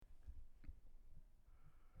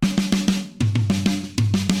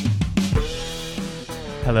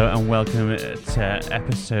Hello and welcome to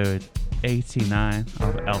episode 89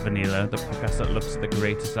 of El Vinilo, the podcast that looks at the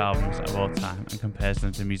greatest albums of all time and compares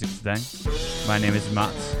them to music today. My name is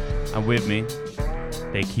Matt, and with me,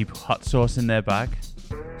 they keep hot sauce in their bag,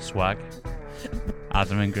 swag,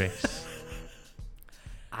 Adam and Grace.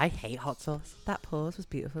 I hate hot sauce. That pause was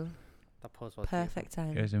beautiful. That pause was Perfect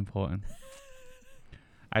time. It was important.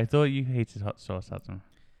 I thought you hated hot sauce, Adam.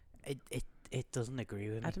 It doesn't agree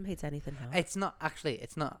with me. Adam hates anything hot. It's not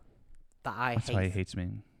that I That's hate. why he hates me.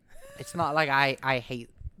 It's not like I hate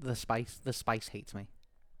the spice. The spice hates me.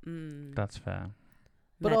 That's fair.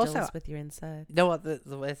 But Medals also, with your inside. you know what the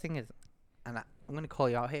weird thing is, and I'm going to call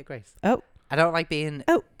you out here, Grace. Oh. I don't like being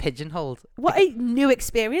pigeonholed. What a new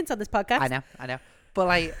experience on this podcast. I know. But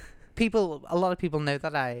like a lot of people know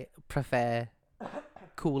that I prefer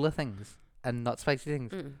cooler things and not spicy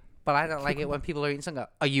things. But I don't like it when people are eating something.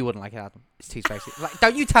 Oh, you wouldn't like it, Adam. It's too spicy. Like,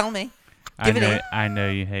 don't you tell me. I know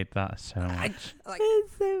you hate that so much.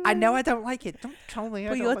 I know I don't like it. Don't tell me.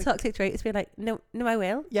 Well, your toxic trait is being like, no, I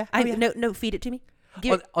will. Yeah. No, feed it to me.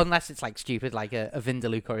 Unless it's like stupid, like a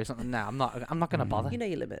Vindaloo or something. No, I'm not gonna bother. You know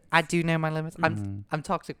your limits. I do know my limits. I'm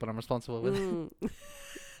toxic, but I'm responsible with it.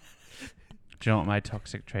 Do you know what my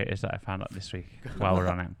toxic trait is that I found out this week while we're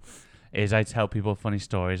on it? Is I tell people funny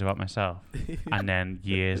stories about myself, and then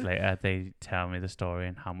years later they tell me the story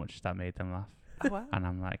and how much that made them laugh. Oh, wow. And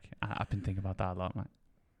I'm like, I've been thinking about that a lot. Like,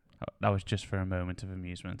 that was just for a moment of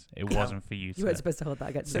amusement. It wasn't for you. You weren't supposed to hold that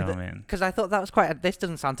against me. me. Because I thought that was quite. This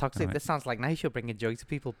doesn't sound toxic. Right. This sounds like nice. You're bringing joy to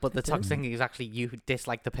people, but the toxic thing is actually you who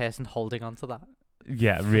dislike the person holding on to that.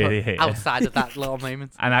 Yeah, really hate it. Outside of that little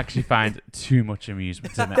moment. And actually find too much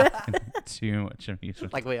amusement in it. Too much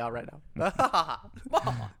amusement. Like we are right now.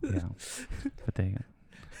 Yeah. But there you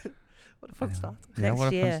go. What a fun start. Yeah, Next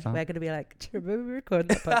what a year, fun start. we're going to be like, do you remember we recorded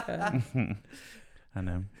that podcast? I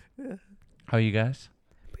know. How are you guys?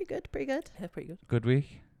 Pretty good. Yeah, pretty good. Good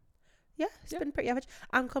week? Yeah, it's been pretty average.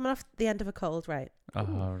 I'm coming off the end of a cold, right? Oh,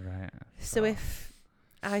 right. So if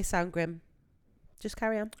I sound grim, just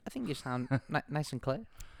carry on. I think you sound nice and clear.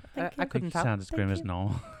 Thank I you. couldn't You tell. sound as grim Thank as you.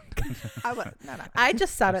 normal. No. I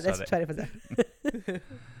just sound I'm at this sorry. 20%.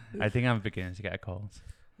 I think I'm beginning to get a cold.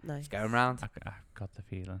 Nice. It's going round. I've got the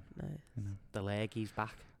feeling. Nice. You know. The leg, he's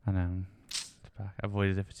back. I know. It's back. I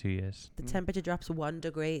avoided it for 2 years. The temperature drops 1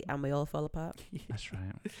 degree and we all fall apart. That's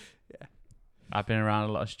right. Yeah. I've been around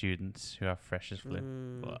a lot of students who have freshers flu.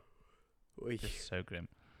 But Oy. it's so grim.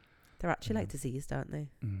 They're actually like diseased, aren't they?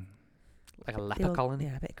 Like a They leper all- colony.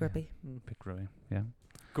 Yeah, a bit grubby. Big grubby. Yeah.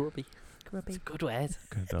 Grubby. Grubby. It's a good word.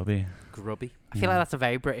 Good grubby. Grubby. I feel like that's a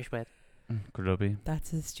very British word. Grubby.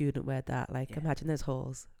 That's a student word that. Like, Yeah. imagine those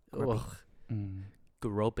halls. Grubby. Ugh.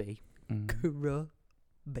 Grubby.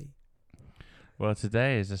 Grubby. Well,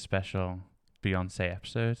 today is a special Beyonce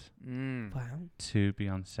episode. Wow. 2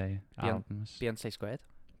 Beyonce albums. Beyonce squared.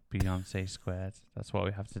 Beyonce squared. That's what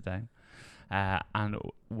we have today. And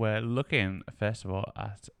we're looking, first of all,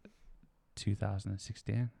 at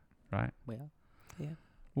 2016, right? We are. Yeah.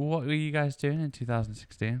 What were you guys doing in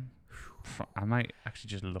 2016? I might actually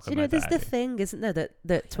just look Do at you know, my there's the diary. thing, isn't there,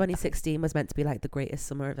 that 2016 was meant to be like the greatest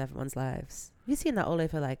summer of everyone's lives. Have you seen that all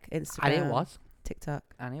over like Instagram? And it was. TikTok.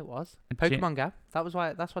 And it was. Jan- Pokemon Go.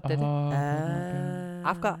 That's what did it. Oh,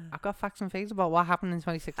 I've got facts and figures about what happened in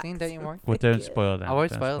 2016. Don't you worry. well, don't spoil them. I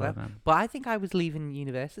won't Don't spoil them. But I think I was leaving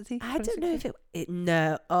university. I don't know if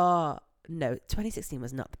no. 2016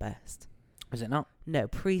 was not the best. Was it not? No,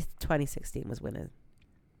 pre-2016 was winning.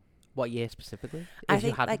 What year specifically? I If you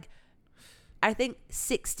think had like, I think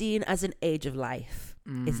 16 as an age of life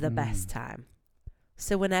is the best time.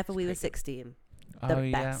 So whenever we were 16, the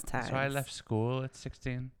best times. So I left school at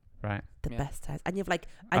 16, right? the Yeah. best times, and you've like,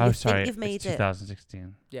 and you think you've made it's it.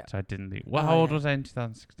 2016. Yeah. So I didn't leave. How Oh, old yeah. was I in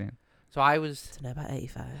 2016? So I was. I don't know, about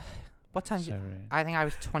 85. What time? So right. I think I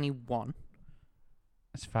was 21.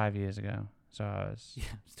 It's 5 years ago. So I was Yeah,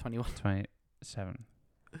 I was 21. 27.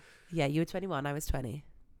 Yeah, you were 21. I was 20.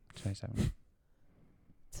 27.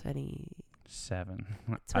 20. 7.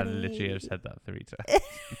 I literally have said that 3 times.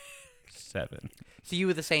 7. So you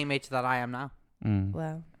were the same age that I am now.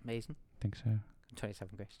 Wow. Amazing. Think so. I'm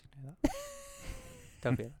 27, Grace. Do you know that?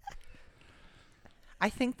 Don't feel it. I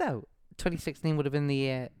think though, 2016 would have been the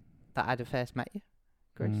year that I'd have first met you,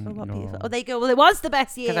 Grace. Oh, what No. beautiful. Oh, they go. Well, it was the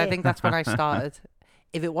best year. Because I think that's when I started.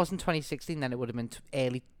 If it wasn't 2016, then it would have been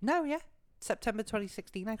September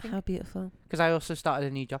 2016, I think. How beautiful. Because I also started a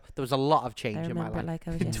new job. There was a lot of I change in my remember it life. like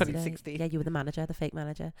I was in yesterday. 2016. Yeah, you were the manager, the fake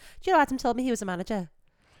manager. Do you know Adam told me he was a manager?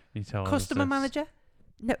 You told us Customer this. manager?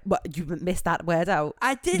 No, what? You missed that word out.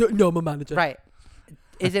 I did. No, I'm a manager. Right.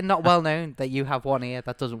 Is it not well known that you have one ear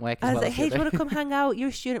that doesn't work as I was well like, as hey, the do you other? want to come hang out? You're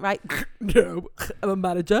a student, right? No, I'm a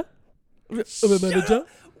manager. I'm a manager.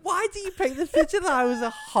 Why do you paint the picture that I was a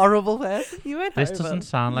horrible person? You went This horrible. doesn't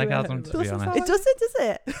sound like You went Adam, to horrible. be honest. It doesn't, does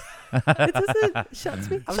it? It doesn't. Shocks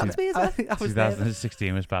me. I was, Shocks me as well. I was there.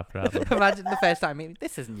 2016 was bad for Adam. Imagine the first time meeting.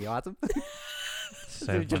 This isn't you, Adam.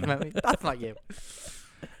 So You just funny. met me. That's not you.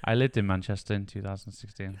 I lived in Manchester in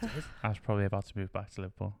 2016. I was probably about to move back to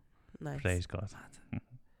Liverpool. Nice. Praise God.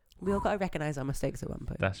 We all got to recognise our mistakes at one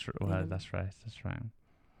point. That's right. That's right.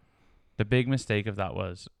 The big mistake of that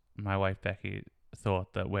was my wife Becky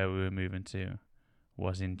thought that where we were moving to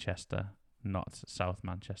was in Chester, not South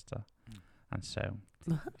Manchester, and so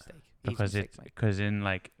because in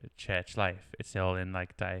like church life, it's all in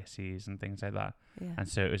like dioceses and things like that, Yeah. and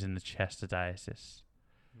so it was in the Chester diocese,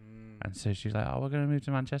 and so she was like, "Oh, we're gonna move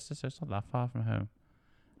to Manchester, so it's not that far from home."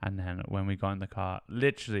 And then when we got in the car,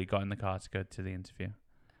 literally got in the car to go to the interview,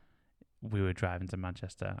 we were driving to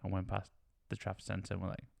Manchester and went past the Trafford Centre and we're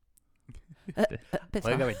like, Bit We're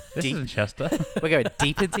far. going this deep. isn't Chester. We're going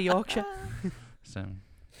deep into Yorkshire. so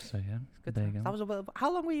yeah, Good there you times. go. That was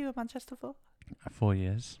how long were you in Manchester for? 4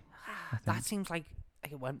 years. That think. seems like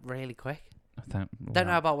it went really quick. I think, Don't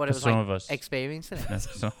know about what it for was some like of us. experiencing it. No,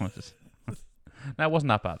 for some of us. No, it wasn't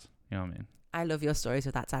that bad. You know what I mean? I love your stories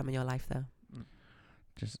of that time in your life, though.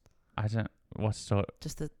 I don't. What sort?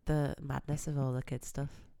 Just the madness of all the kids stuff.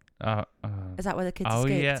 Uh, Is that where the kids oh,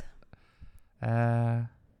 escaped? yeah.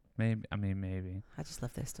 Maybe. I mean, maybe. I just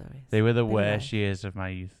love their stories. They were the Maybe worst why. years of my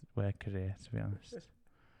youth work career, to be honest.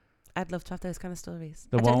 I'd love to have those kind of stories.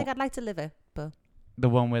 The I don't one- think I'd like to live it, but The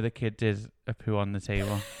one where the kid did a poo on the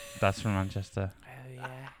table. That's from Manchester. Oh yeah,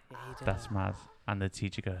 he did. That's mad. And the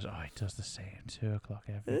teacher goes, "Oh, he does the same 2 o'clock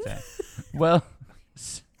every day." Well,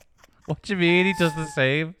 what do you mean he does the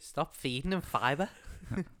same? Stop feeding him fibre.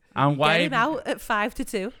 And why? get him out at 5 to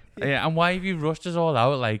 2. Yeah, and why have you rushed us all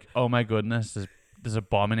out? Like, oh my goodness, there's a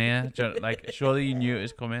bomb in here. Do you know, like, surely you knew it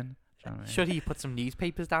was coming. Do you know what I mean? Should you put some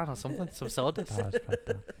newspapers down or something? Some sawdust. That was bad,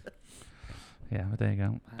 though. Yeah, but there you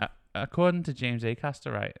go. According to James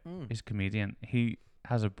Acaster, right, he's a comedian. He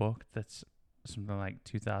has a book that's something like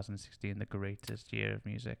 2016, the greatest year of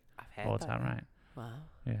music I've heard all that, time, yeah. right? Wow.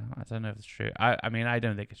 Yeah, I don't know if it's true. I mean, I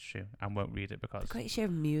don't think it's true. I won't read it because The greatest year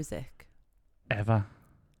of music. ever.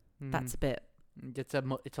 That's a bit. It's a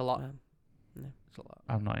lot. No. It's a lot.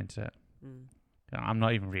 I'm not into it. Mm. Yeah, I'm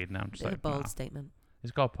not even reading it. I'm just Bit of like, a bold nah. statement.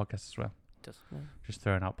 It's got a podcast as well. Does. No. Just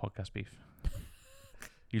throwing out podcast beef.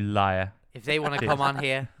 You liar. If they want to come on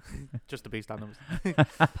here, just to boost our numbers.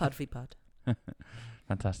 Pod v pod.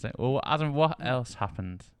 Fantastic. Well, Adam, what else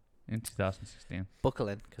happened in 2016? Buckle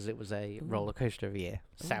in, because it was a Ooh. roller coaster of a year.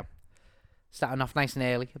 Ooh. So, starting off nice and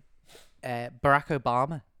early, Barack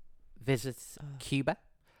Obama visits Cuba,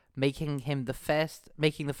 making the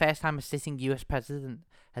first time a sitting U.S. president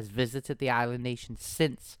has visited the island nation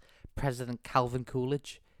since President Calvin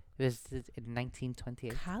Coolidge visited in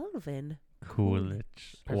 1928. Calvin.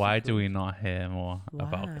 Coolidge. President Why do we Coolidge. not hear more Wow.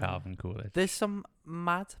 about Calvin Coolidge? There's some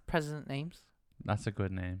mad president names. That's a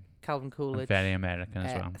good name. Calvin And Coolidge. very American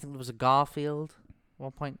as well. I think there was a Garfield at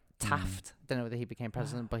one point. Mm. Taft. Don't know whether he became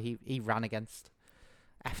president, but he ran against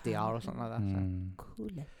FDR or something like that. So. Mm.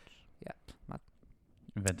 Coolidge.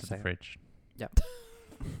 Invented the So- fridge. Yep.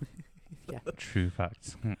 Yeah. True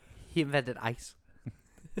facts. He invented ice.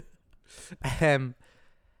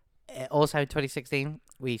 Also, in 2016,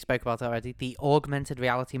 we spoke about it already. The augmented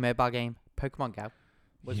reality mobile game Pokemon Go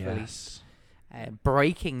was released,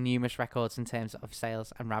 breaking numerous records in terms of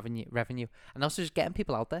sales and revenue, and also just getting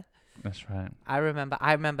people out there. That's right. I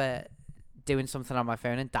remember doing something on my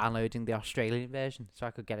phone and downloading the Australian version so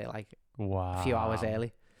I could get it like Wow. a few hours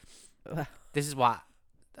early. This is what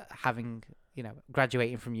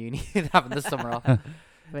graduating from uni and having the summer off.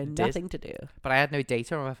 With Did. nothing to do. But I had no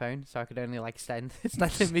data on my phone, so I could only stand in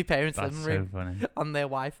my parents' That's living so room funny. on their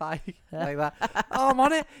Wi-Fi like that. Oh, I'm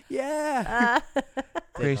on it. Yeah.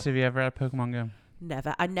 Grace, have you ever had Pokemon Go?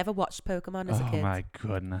 Never. I never watched Pokemon as a Oh kid. my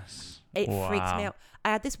goodness. It freaks me Wow. out.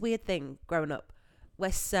 I had this weird thing growing up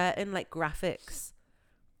where certain like graphics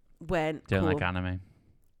weren't Don't cool. like anime.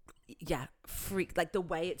 Yeah, like the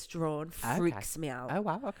way it's drawn freaks me out. Oh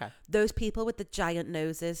wow. Okay. Those people with the giant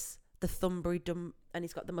noses, the Thumbury dumb, and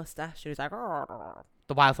he's got the mustache, and he's like, "Arr."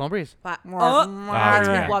 The Wild Thornberries. Like, Oh, makes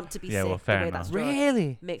yeah. me want to be Yeah, sick. well, fair the way enough. that's drawn.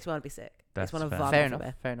 Really? Makes me want to be sick. That's It's one of fair. vomit Fair from enough.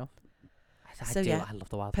 it. Fair enough. I So, do. yeah, I love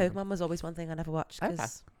the Wild Thornberries. Pokemon was always one thing I never watched because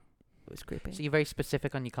Okay. it was creepy. So you're very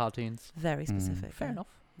specific on your cartoons. Very specific. Fair yeah. enough.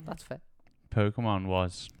 That's fair. Pokemon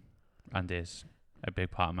was and is a big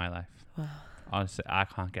part of my life. Wow. Honestly, I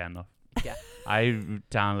can't get enough. Yeah. I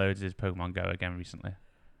downloaded Pokemon Go again recently.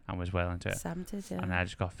 and was well into it. Sam did, yeah. And I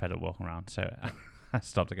just got fed up walking around, so I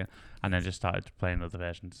stopped again, and then just started playing other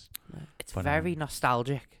versions. It's But, very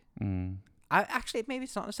nostalgic. Mm, Actually, maybe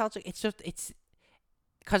it's not nostalgic. It's just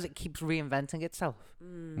because it keeps reinventing itself.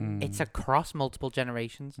 It's across multiple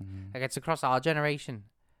generations. Like it's across our generation,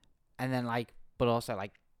 and then but also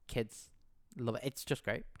kids love it. It's just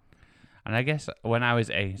great. And I guess when I was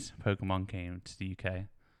 8, Pokemon came to the UK,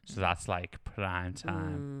 so that's prime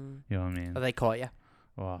time. You know what I mean? Oh, they caught you.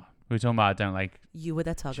 Well, we were talking about I don't like You were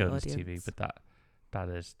their target children's audience. TV, but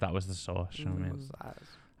that was the source. You know what I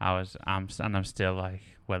mean? Mm. I'm still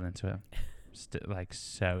well into it. Still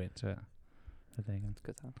so into it. I think It's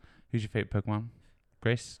good time. Who's your favorite Pokemon?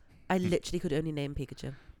 Grace? I literally could only name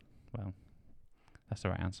Pikachu. Well, that's the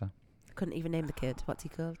right answer. Couldn't even name the kid. What's he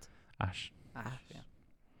called? Ash. Yeah.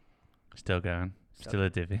 Still going. Still a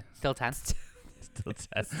divvy. Still 10. Still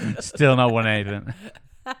 10. Still not won anything.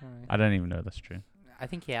 I don't even know if that's true. I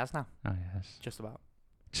think he has now. Oh, yes. Just about.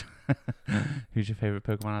 Who's your favorite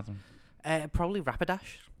Pokemon, Adam? Probably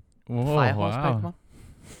Rapidash. Oh, Fire wow. Horse Pokemon.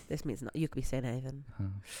 This means not. You could be saying anything. Oh,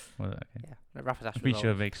 well, okay. Yeah. Rapidash. I'm pretty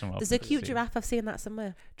sure make some up. There's a cute giraffe. I've seen that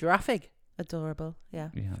somewhere. Giraffe. Adorable. Yeah.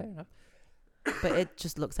 Yeah. Fair enough. But it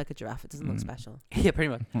just looks like a giraffe. It doesn't look special. Yeah, pretty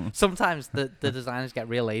much. Sometimes the designers get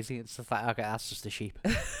real lazy. It's just okay, that's just a sheep.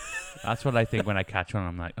 That's what I think when I catch one.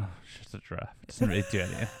 I'm like, oh, it's just a giraffe. It doesn't really do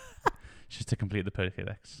anything. It's just to complete the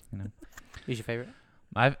Pokédex, you know. Who's your favourite?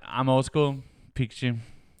 I'm old school. Pikachu.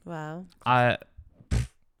 Wow.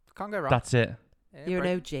 Can't go wrong. That's it. Yeah, You're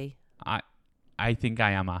great. an OG. I think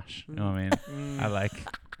I am Ash. You know what I mean? I like.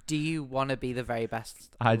 Do you want to be the very best?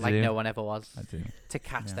 I like do. no one ever was. I do. To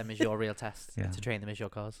catch Yeah. them as your real test. Yeah. To train them as your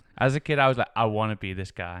cause. As a kid, I was like, I want to be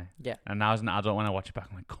this guy. Yeah. And now as an adult, when I watch it back,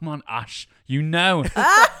 I'm like, come on, Ash. You know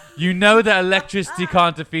that electricity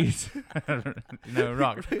can't defeat,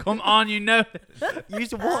 rock. Come on, you know. Use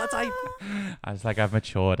the water type. I was like, I've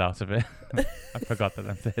matured out of it. I forgot that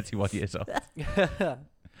I'm 31 years old.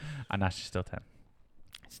 And Ash is still 10.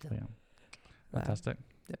 Still. So, yeah. Fantastic.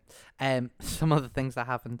 Some other things that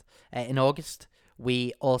happened in August,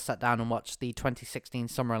 we all sat down and watched the 2016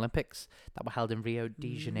 Summer Olympics that were held in Rio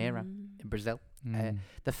de Janeiro in Brazil.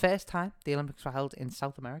 The first time the Olympics were held in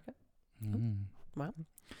South America. Wow.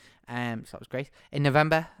 So that was great. In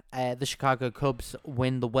November, the Chicago Cubs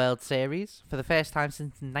win the World Series for the first time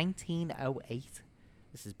since 1908.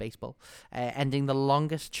 This is baseball, ending the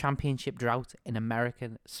longest championship drought in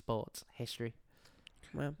American sports history.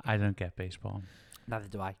 Well, I don't get baseball. Neither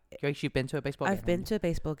do I. Grace, you've been to a baseball game? I've been to a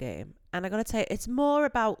baseball game, and I gotta tell you, it's more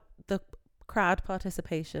about the crowd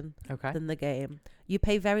participation than the game. You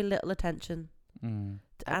pay very little attention, and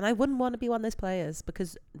I wouldn't want to be one of those players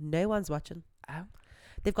because no one's watching. Oh.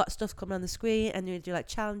 They've got stuff coming on the screen, and you do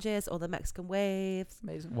challenges or the Mexican waves.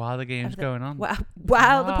 Amazing. While the game's going on.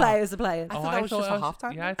 While the players are playing. I thought that was just for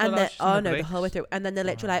halftime. Yeah, I thought And that then, was just the whole way through. And then they're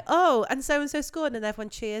literally like, oh, and so scored, and everyone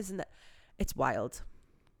cheers, and it's wild.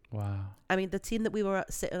 Wow. I mean, the team that we were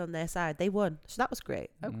sitting on their side, they won, so that was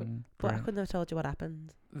great. Okay. But I couldn't have told you what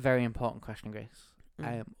happened. Very important question, Grace.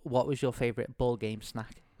 What was your favourite ball game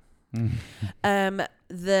snack? The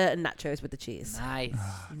nachos with the cheese. Nice.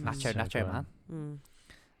 Nacho man. Mm.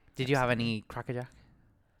 Did you have any Cracker Jack?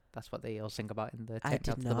 That's what they all sing about in the I Take did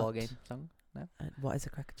Me Out to the Ball not. Game song. No? What is a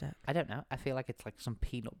Cracker Jack? I don't know. I feel like it's like some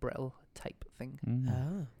peanut brittle type thing.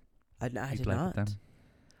 Oh. I You'd did like not. it then?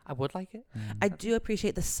 I would like it. I do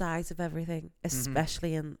appreciate the size of everything,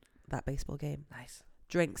 especially in that baseball game. Nice.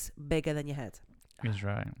 Drinks bigger than your head. He's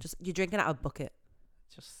right. Just you're drinking out of a bucket.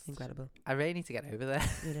 Just Incredible. I really need to get over there.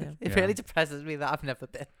 You know. It really depresses me that I've never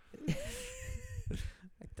been.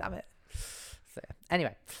 Like, damn it. So,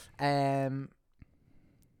 anyway,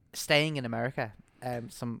 staying in America,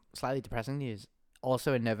 some slightly depressing news.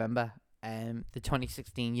 Also in November, the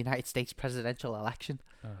 2016 United States presidential election.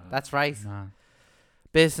 That's right. Man.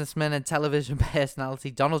 Businessman and television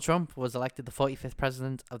personality Donald Trump was elected the 45th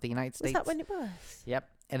president of the United States. Was that when it was? Yep,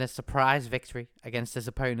 in a surprise victory against his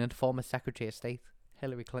opponent, former Secretary of State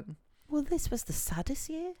Hillary Clinton. Well, this was the saddest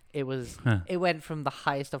year. It was. It went from the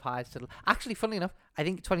highest of highs to actually, funnily enough, I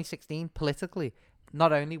think 2016 politically,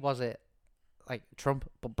 not only was it like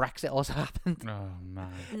Trump, but Brexit also happened. Oh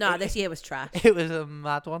man. No, this year was trash. It was a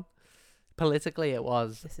mad one. Politically, it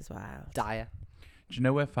was This is wild. dire. Do you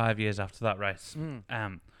know we're 5 years after that, right?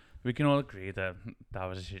 We can all agree that that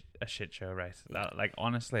was a shit show, right? That, like,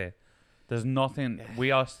 honestly, there's nothing. Yeah. We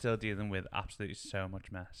are still dealing with absolutely so much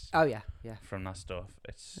mess Oh yeah, from that stuff.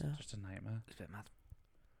 It's Yeah. just a nightmare. it's a bit mad.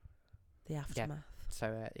 The aftermath.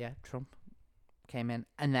 So Trump came in,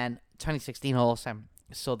 and then 2016 also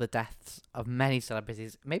saw the deaths of many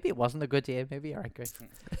celebrities. Maybe it wasn't a good year. Maybe you're right, Chris.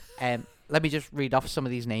 let me just read off some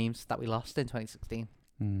of these names that we lost in 2016.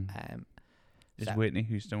 Is Whitney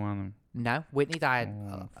Houston one of them? No, Whitney died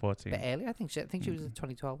 14. a bit early. I think she was in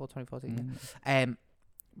 2012 or 2014. Yeah.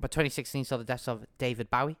 But 2016 saw the deaths of David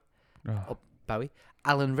Bowie,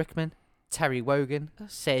 Alan Rickman, Terry Wogan,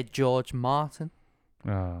 Sir George Martin.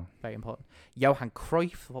 Very important. Johan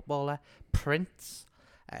Cruyff, footballer. Prince,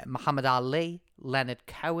 Muhammad Ali, Leonard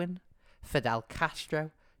Cohen, Fidel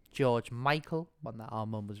Castro, George Michael, one that our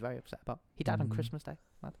mum was very upset about. He died on Christmas Day.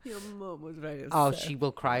 Your mum was very upset. Oh, she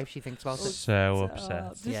will cry if she thinks about it. So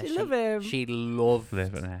upset. Did she love him? She loved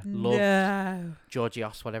him. Loved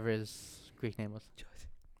Georgios, whatever his Greek name was.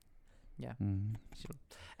 Yeah.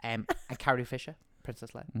 And Carrie Fisher,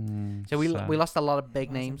 Princess Leia. So we lost a lot of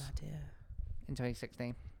big names in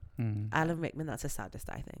 2016. Alan Rickman, that's the saddest,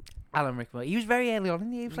 I think. Alan Rickman. He was very early on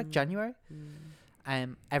in the year. It was like January.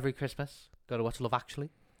 Every Christmas, go to watch Love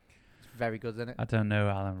Actually. It's very good, isn't it? I don't know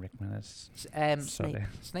Alan Rickman is.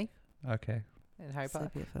 Snape. Okay. In Harry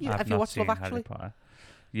Potter. Have you watched Love Actually?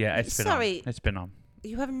 Yeah, it's been on.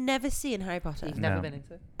 You have never seen Harry Potter? You've never been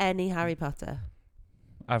into any Harry Potter?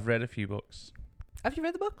 I've read a few books. Have you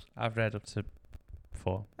read the books? I've read up to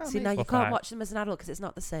 4. See, now you can't watch them as an adult because it's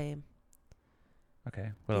not the same.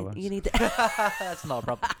 Okay, well, you need to that's not a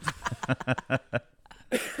problem.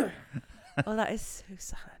 Oh, that is so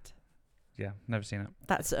sad. Yeah, never seen it.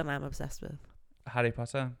 That's something I'm obsessed with. Harry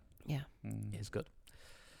Potter? Yeah. It's good.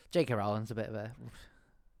 J.K. Rowling's a bit of a...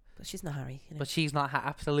 But she's not Harry. You know? But she's not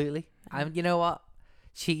absolutely. You know what?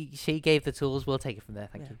 She gave the tools. We'll take it from there.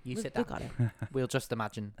 Thank you. You sit down. Got it. We'll just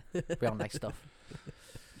imagine real nice stuff.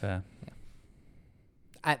 Fair.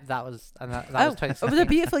 Yeah. That was 2016. It was a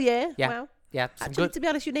beautiful year. Yeah. Wow. Yeah. Actually, to be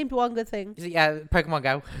honest, you named one good thing. Yeah, Pokemon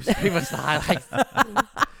Go. It's pretty much the highlight.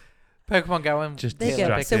 Pokemon Go and just there you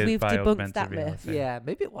go. So we've by debunked that myth. Yeah,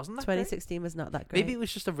 maybe it wasn't that 2016 was not that great. Maybe it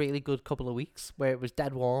was just a really good couple of weeks where it was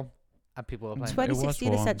dead warm and people were playing.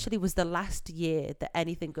 2016 essentially was the last year that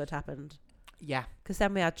anything good happened. Yeah. Because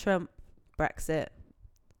then we had Trump, Brexit,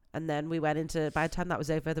 and then we went into, by the time that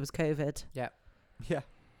was over, there was COVID. Yeah. Yeah.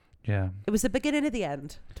 Yeah. It was the beginning of the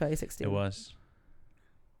end, 2016. It was.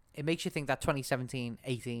 It makes you think that 2017,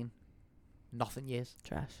 18, nothing years.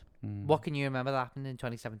 Trash. What can you remember that happened in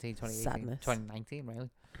 2017, 2018, Sadness. 2019,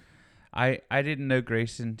 really? I didn't know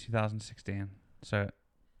Grace in 2016, so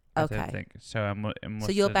I don't think so.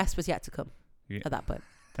 So your best was yet to come at that point.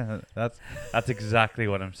 That's exactly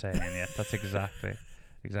what I'm saying. Yeah, that's exactly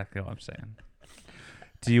what I'm saying.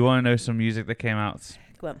 Do you want to know some music that came out?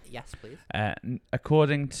 Go on. Yes, please.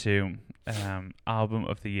 According to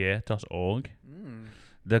albumoftheyear.org,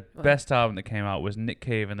 the best album that came out was Nick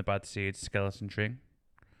Cave and the Bad Seeds' Skeleton Tree.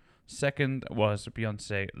 Second was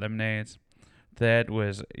Beyonce, Lemonade. Third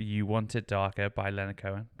was You Want It Darker by Leonard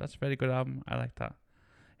Cohen. That's a very good album. I like that.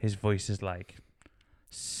 His voice is like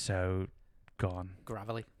so gone.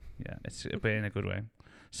 Gravelly. Yeah, it's but in a good way.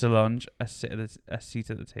 Solange, a seat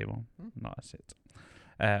at the table. Not a sit.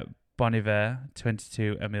 Bon Iver,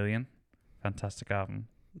 22 A Million. Fantastic album.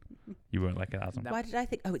 You won't like it, Adam. No. Why did I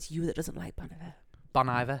think, it's you that doesn't like Bon Iver? Bon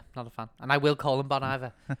Iver, not a fan. And I will call him Bon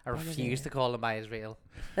Iver. I refuse to call him by his real.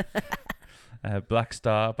 Black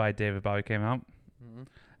Star by David Bowie came out.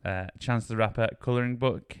 Chance the Rapper, Colouring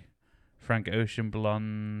Book. Frank Ocean,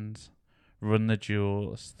 Blonde. Run the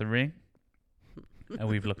Jewels 3. And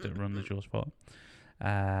we've looked at Run the Jewels 4.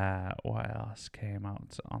 What else came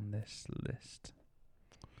out on this list?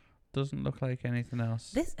 Doesn't look like anything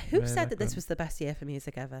else. Who said that this was the best year for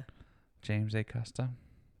music ever? James A. Costa.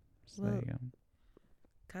 So there you go.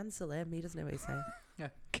 Cancel him. He doesn't know what he's saying. Yeah.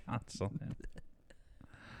 Cancel him.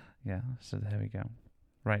 Yeah, so there we go.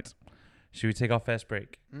 Right. Should we take our first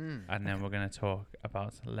break? And then we're going to talk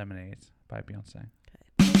about Lemonade by Beyonce. Okay.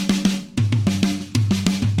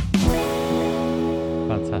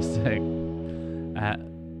 Fantastic.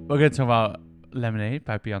 We're going to talk about Lemonade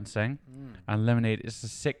by Beyonce. And Lemonade is the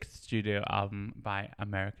 6th studio album by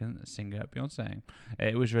American singer Beyonce.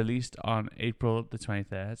 It was released on April the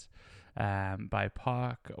 23rd by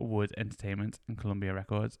Parkwood Entertainment and Columbia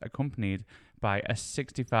Records, accompanied by a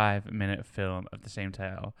 65-minute film of the same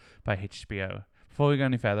title by HBO. Before we go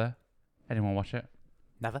any further, anyone watch it?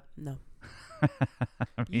 Never. No.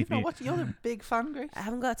 You've not watched it? You're a big fan, Grace. I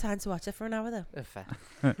haven't got time to watch it for an hour, though. Fair.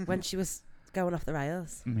 When she was going off the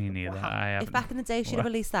rails. Me neither. If back in the day she'd have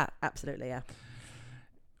released that, absolutely, yeah.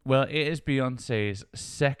 Well, it is Beyonce's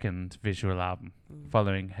second visual album,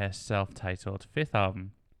 following her self-titled 5th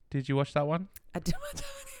album. Did you watch that one? I did.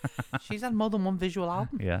 She's had more than one visual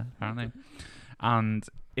album. Yeah, apparently. And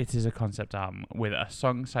it is a concept album with a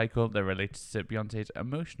song cycle that relates to Beyonce's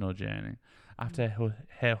emotional journey after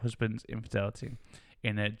her husband's infidelity.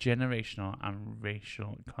 in a generational and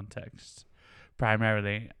racial context,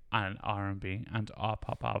 primarily an R&B and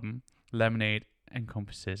R-pop album. Lemonade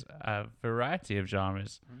encompasses a variety of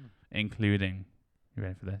genres, including, you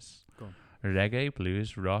ready for this? Go on. Reggae,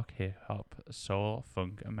 blues, rock, hip-hop, soul,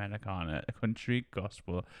 funk, Americana, country,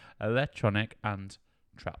 gospel, electronic, and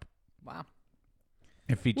trap. Wow.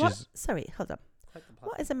 It features... What? Sorry, hold on.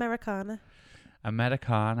 What is Americana?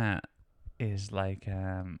 Americana is like...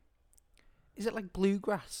 Is it like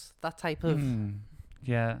bluegrass? That type of...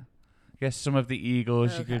 yeah. I guess some of the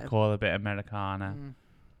Eagles you could call a bit Americana.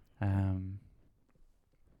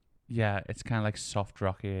 Yeah, it's kind of like soft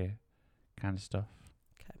rocky kind of stuff.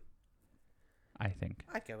 Okay. I think.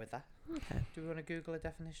 I'd go with that. Okay. Do we want to Google a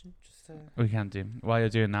definition? Just to... We can do. While you're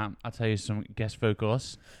doing that, I'll tell you some guest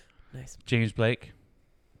vocals. Nice. James Blake,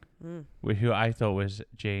 who I thought was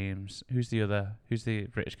James. Who's the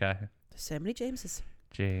British guy? There's so many Jameses.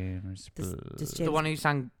 James Blake. The one who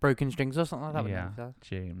sang Broken Strings or something like that? Yeah.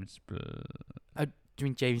 James Blake. Do you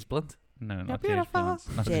mean James Blunt? No, not James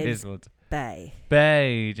Blunt. Not James James Blunt. Bay.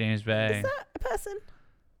 James Bay. Is that a person?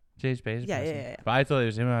 James Bay is a person. Yeah. But I thought it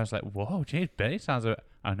was him and I was like, whoa, James Bay sounds a...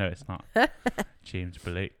 Oh, no, it's not. James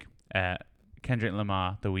Blake. Kendrick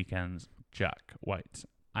Lamar, The Weeknd, Jack White.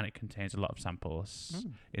 And it contains a lot of samples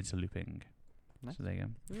into looping. Nice. So there you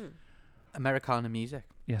go. Americana music.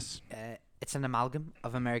 Yes. It's an amalgam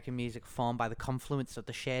of American music formed by the confluence of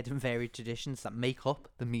the shared and varied traditions that make up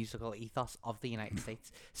the musical ethos of the United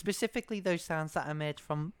States. Specifically, those sounds that emerge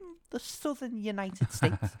from the southern United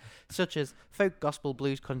States, such as folk, gospel,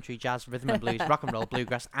 blues, country, jazz, rhythm and blues, rock and roll,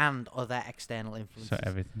 bluegrass, and other external influences. So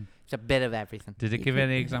everything. It's a bit of everything. Did it give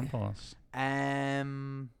any examples?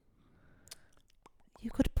 You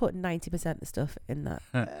could put 90% of stuff in that.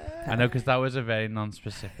 I know, because that was a very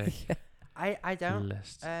non-specific I don't.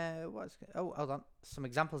 list. Hold on. Some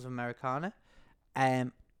examples of Americana.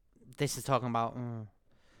 This is talking about...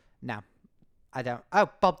 no, I don't. Oh,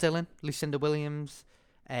 Bob Dylan, Lucinda Williams,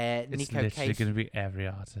 It's Nico literally Case, going to be every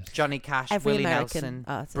artist. Johnny Cash, Every Willie American Nelson,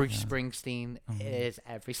 artist. Bruce Springsteen is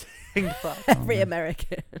every single artist. Every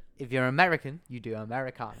American. If you're American, you do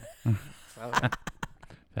Americana. So,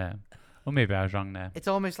 Fair. Or maybe I was wrong there. it's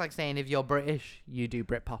almost like saying if you're British, you do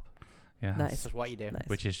Britpop. Yeah. Nice. It's just what you do. Nice.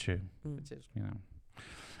 Which is true. Which is You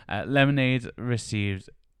know. Lemonade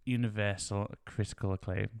received universal critical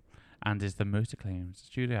acclaim and is the most acclaimed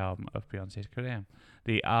studio album of Beyonce's career.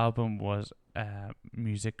 The album was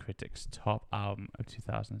Music Critics' top album of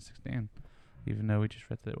 2016, even though we just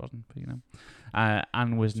read that it wasn't, but you know.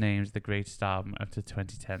 And was named the greatest album of the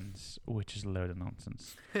 2010s, which is a load of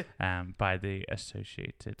nonsense, by the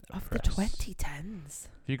Associated Of Press. the 2010s.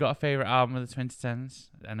 Have you got a favourite album of the 2010s?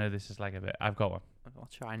 I know this is like a bit... I've got one. I'm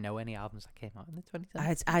not sure I know any albums that came out in the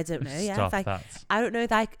 2010s. I don't know. Yeah, Stop that. I don't know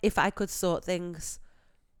if I could sort things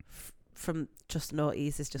from just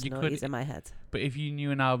noughties is just You noughties could- in my head. But if you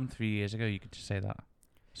knew an album 3 years ago, you could just say that.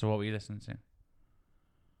 So what were you listening to?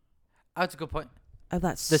 Oh, that's a good point. Oh,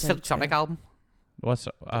 that's The so Silk Sonic true. album. What's...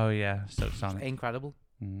 Oh, yeah. Silk Sonic. Incredible.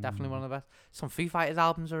 Definitely one of the best. Some Foo Fighters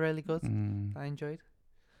albums are really good. I enjoyed.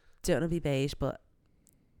 Don't want to be beige, but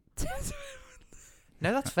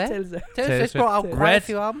No, that's fair. Taylor Swift. Taylor Taylor Swift's Swift. brought out quite a Red.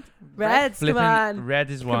 few albums. Reds, come on. Red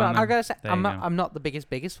is Come one. on. I gotta say, There I'm you not. go. I'm not the biggest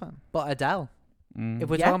fan, but Adele. If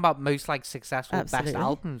we're Yeah. talking about most like successful Absolutely. best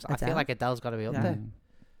albums, I feel Adele. like Adele's got to be up Yeah. there.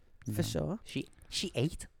 For sure. She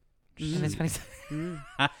ate. Mm. In the 20s. Mm.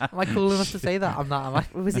 Am I cool enough to say that? I'm not. Am I?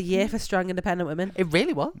 It was a year for strong, independent women. It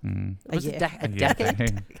really was. It was a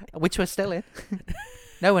decade, which we're still in.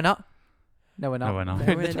 No, we're not. No, we're not. No, we're not.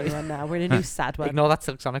 No, we're in a new one now. We're in a new sad one. Ignore that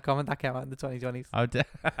Silk Sonic comment that came out in the 2020s. Oh,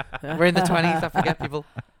 We're in the 20s. I forget people.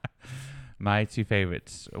 My two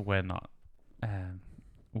favourites were not...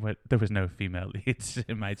 there was no female leads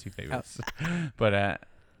in my two favourites. But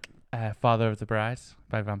Father of the Bride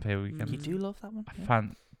by Vampire Weekend. You do love that one. I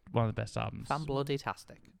found one of the best albums. Fan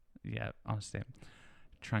bloody-tastic. Yeah, honestly.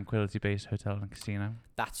 Tranquility Base Hotel and Casino.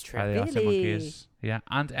 That's true. By the Arctic Really? Monkeys. Yeah,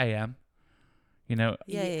 and AM. You know,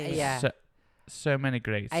 Yeah. so many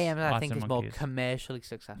greats. AM, I think, Arctic is more Monkeys. commercially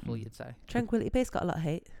successful, you'd say. Tranquility Base got a lot of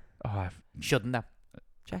hate. Oh, Shouldn't have.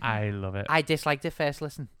 I love it. I disliked it first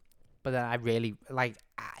listen, but then I really,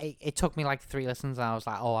 it took me like 3 listens and I was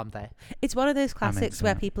like, oh, I'm there. It's one of those classics into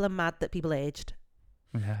where it. people are mad that people aged.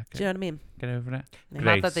 Yeah, Do you know what I mean? get over it. Yeah.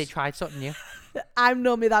 Mad that Grace. they tried something new. I'm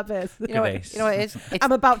normally that person. You know what Grace. it is? It's,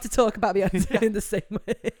 I'm about to talk about Beyonce in the same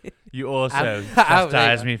way. You also there you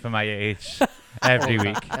chastise go. me for my age every all the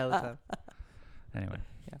week. time, all the time. Anyway,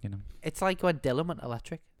 Yeah. you know. It's like when Dylan went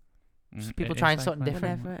electric. Just people it is trying like something when-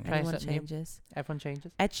 different. Whenever Try anyone something new. changes. Everyone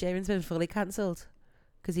changes. Ed Sheeran's been fully cancelled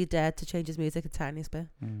because he dared to change his music a tiniest bit.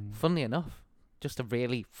 Funnily enough, just a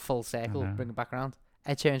really full circle, bring it back around.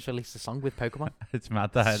 Ed Sheeran's released a song with Pokemon. It's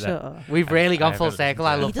mad that Sure. We've really gone full circle.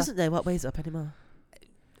 I love He doesn't know what way's up anymore.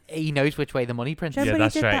 He knows which way the money prints. Remember Yeah, when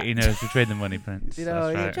that's he did right. that? He knows which way the money prints. You know,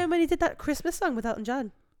 That's Do right. you know when he did that Christmas song with Elton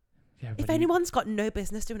John? Yeah, If but anyone's got no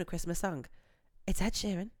business doing a Christmas song, it's Ed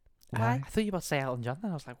Sheeran. Why? I thought you were about to say Elton John.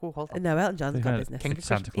 Then I was like, "Oh, hold on." No, Elton John's got Yeah, business. King it's of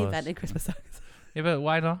Santa He Claus. invented Christmas songs. Yeah, but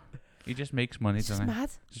why not? He just makes money, It's just doesn't he? mad.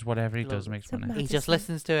 Just whatever he Love does it. makes It's a money. mad- He Just just like-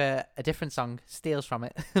 listens to a different song, steals from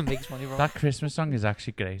it, and makes money from it. That Christmas song is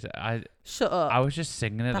actually great. Shut up. I was just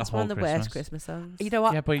singing it That's the whole one of the Christmas. worst Christmas songs. You know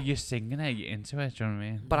what? Yeah, but you're singing it, you're into it, do you know what I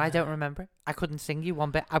mean? But I don't remember it. I couldn't sing you one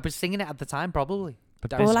bit. I was singing it at the time, probably. But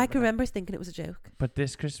Don't this, All I remember can that. remember is thinking it was a joke. but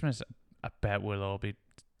this Christmas, I bet we'll all be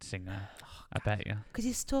singing it. I bet you. Because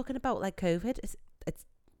he's talking about like COVID. It's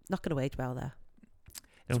not going to age well there.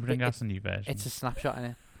 It'll bring it's- us a new version. It's a snapshot in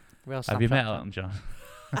it. Real snapshot. Have you met Elton John?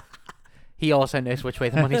 He also knows which way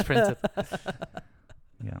the money's printed.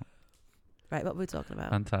 Yeah, Right, what were we talking about?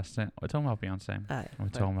 fantastic. We're talking about Beyonce. Aye. We're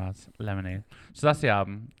talking about Lemonade. So that's the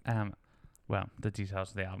album. Well, the details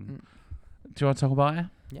of the album. Do you want to talk about it?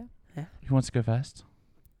 Yeah. Yeah. Who wants to go first?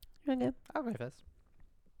 You wanna go? I'll go first.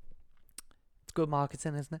 It's good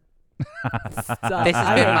marketing, isn't it? Stop. This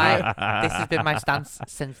has been my stance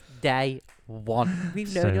since day one. We've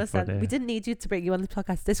So known your stand. funny. We didn't need you to bring you on the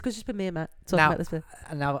podcast. This could just be me and Matt talking Now- about this bit.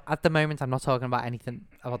 And now, at the moment, I'm not talking about anything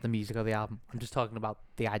about the music or the album. I'm just talking about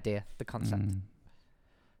the idea, the concept. Mm.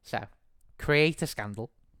 So, create a scandal,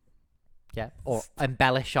 yeah, or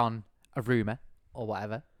embellish on a rumor or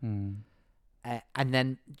whatever, Mm. and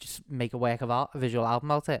then just make a work of art, a visual album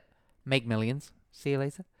out of it. Make millions. See you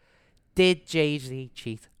later. Did Jay-Z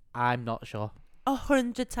cheat? I'm not sure.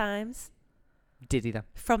 100 times Did he then?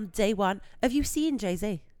 from day one. Have you seen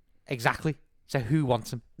Jay-Z? Exactly. So who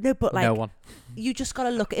wants him? No, but like No one. you just got to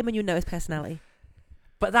look at him and you know his personality.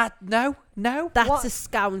 But no. That's what? a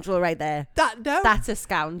scoundrel right there. No. That's a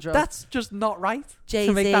scoundrel. That's just not right. Jay-Z,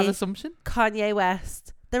 To make that assumption. Kanye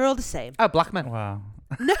West. They're all the same. Oh, black men. Wow.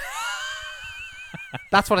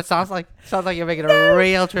 That's what it sounds like. Sounds like you're making a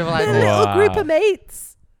real They're a trivialization. little Wow. group of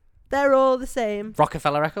mates. They're all the same.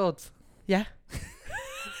 Rockefeller Records. Yeah.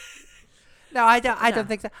 No, I don't No.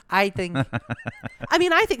 think so. I think. I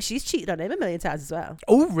mean, I think she's cheated on him a million times as well.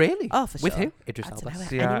 Oh, really? Oh, for With sure. who? Idris I don't Elba. know.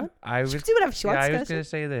 See, Anyone? I She was, can do whatever she yeah, wants. I was can't going she? to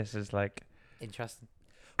say this is like. Interesting.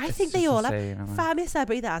 I it's think they just all have. insane, isn't it? Find me a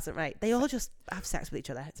celebrity that hasn't, right? They all just have sex with each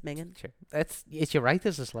other. It's minging. True. It's your right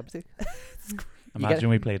as a celebrity. Imagine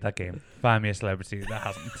we played that game. Find me a celebrity that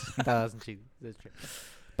hasn't. That hasn't cheated. That's true.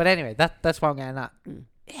 But anyway, that's what I'm getting at. Mm.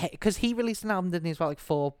 Because he released an album, didn't he? As well, like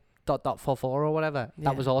 4.44 or whatever. Yeah.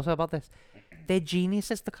 That was also about this. They're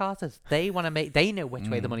geniuses, the Carters. They want to make. They know which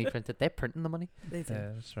way the money printed. They're printing the money. They do. Yeah,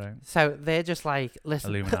 that's right. So they're just like,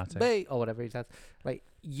 listen, Illuminati. me, or whatever he says. Like,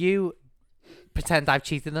 you pretend I've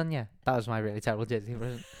cheated on you. That was my really terrible Jay-Z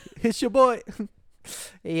impression. It's your boy.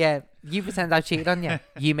 Yeah, you pretend I've cheated on you.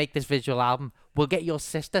 You make this visual album. We'll get your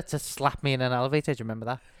sister to slap me in an elevator. Do you remember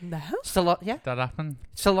that? No. Yeah. That happened.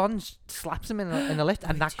 Solange slaps him in the lift,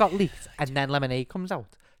 and that got leaked. And then Lemonade comes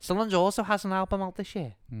out. Solange also has an album out this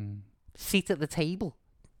year. Mm. Seat at the table.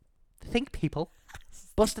 Think, people.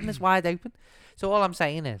 Busting this wide open. So all I'm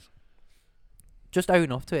saying is, just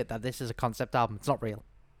own up to it that this is a concept album. It's not real.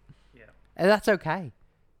 Yeah. And that's okay.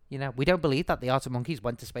 You know, we don't believe that the Arctic Monkeys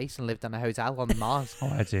went to space and lived in a hotel on Mars. Oh,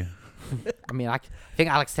 I do. I mean, I think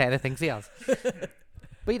Alex Turner thinks he has.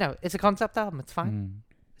 But, you know, it's a concept album. It's fine.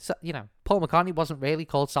 Mm. So, you know, Paul McCartney wasn't really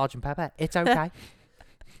called Sgt. Pepper. It's okay.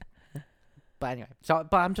 But anyway,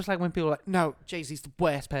 but I'm just like, when people are like, no, Jay-Z's the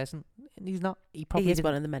worst person. And he's not. He probably He is didn't,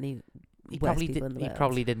 one of the many he worst probably people did, in the he world.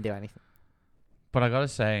 probably didn't do anything. But I gotta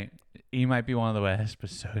say, he might be one of the worst,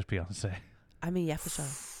 but so is Beyonce. I mean, yeah, for sure.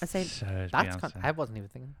 I say So is That's Beyonce. I wasn't even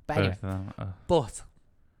thinking. But Both anyway, of them. Oh. but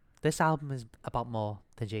this album is about more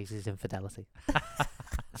than Jay-Z's infidelity.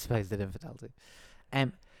 Supposed infidelity.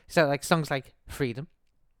 So like songs like Freedom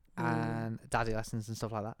and Daddy Lessons and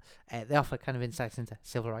stuff like that, they offer kind of insights into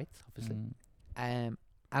civil rights, obviously. Mm.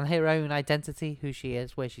 And her own identity, who she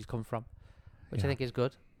is, where she's come from, which I Yeah. think is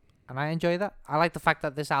good. And I enjoy that. I like the fact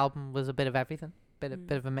that this album was a bit of everything, bit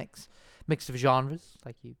Mm. of a mix of genres,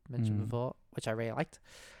 like you mentioned Mm. before, which I really liked.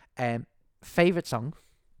 Favorite song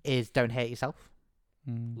is "Don't Hurt Yourself."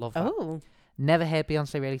 Mm. Love that. Oh, Never heard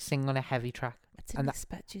Beyonce really sing on a heavy track. I didn't And that-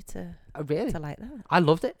 expect you to Really, like that. I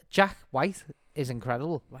loved it. Jack White is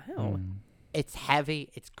incredible. Wow. Mm. It's heavy.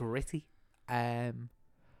 It's gritty.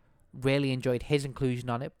 Really enjoyed his inclusion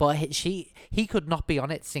on it, but he could not be on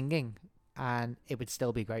it singing, and it would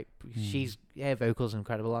still be great. Her vocals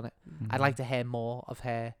incredible on it. Mm. I'd like to hear more of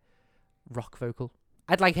her rock vocal.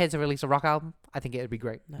 I'd like her to release a rock album. I think it would be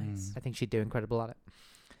great. Nice. I think she'd do incredible at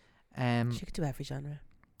it. She could do every genre.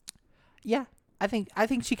 Yeah, I think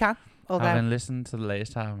she can. Having listened to the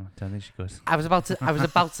latest album, I don't think she could. I was about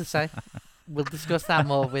to say we'll discuss that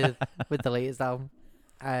more with the latest album.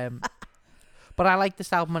 But I like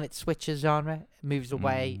this album when it switches genre, it moves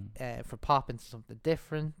away from pop into something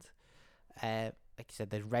different. Like you said,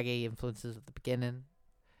 there's reggae influences at the beginning.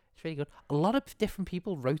 It's really good. A lot of different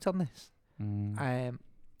people wrote on this.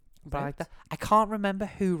 But I like that. I can't remember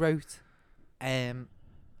who wrote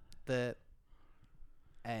the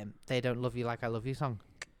They Don't Love You Like I Love You song.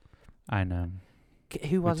 I know.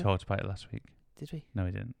 Who was we it? talked about it last week. Did we? No,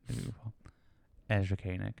 we didn't. The week before. Ezra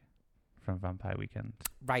Koenig from Vampire Weekend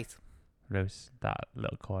Right. wrote that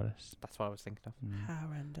little chorus. That's what I was thinking of. How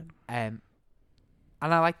random. And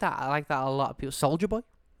I like that. I like that a lot of people. Soldier Boy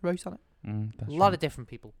wrote on it. That's A lot of different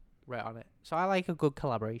people wrote on it. So I like a good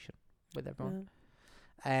collaboration with everyone.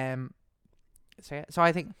 So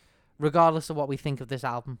I think, regardless of what we think of this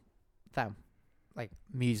album, though, like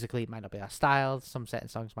musically, it might not be our style. Some certain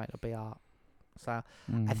songs might not be our style.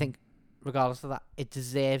 I think, regardless of that, it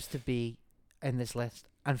deserves to be in this list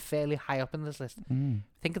and fairly high up in this list.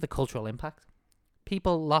 Think of the cultural impact.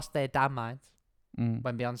 People lost their damn minds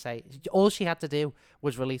when Beyonce. All she had to do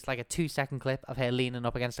was release like a 2-second clip of her leaning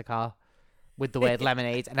up against a car with the word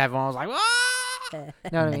lemonade, and everyone was like, "Ah!" You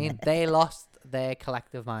know what I mean? They lost their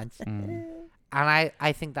collective minds. And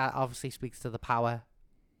I think that obviously speaks to the power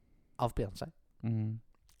of Beyonce,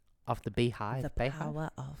 of the Beehive. The power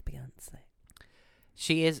of Beyonce.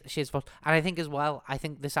 She is and I think as well, I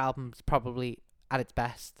think this album's probably at its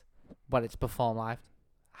best when it's performed live.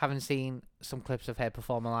 Having seen some clips of her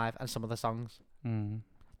performing live and some of the songs,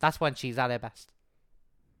 that's when she's at her best.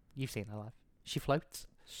 You've seen her live. She floats.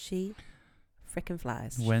 She freaking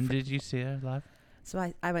flies. When did you see her live? So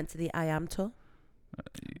I went to the I Am tour.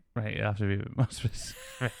 Right, you have to be a bit more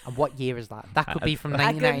specific. And what year is that? That could be from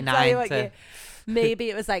I couldn't tell you 1999 what to... year. Maybe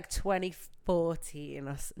it was like 2014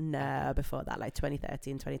 or no, before that, like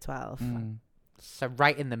 2013, 2012. So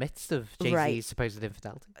right in the midst of Jay-Z's Right. supposed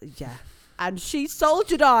infidelity. Yeah. And she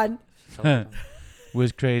soldiered on.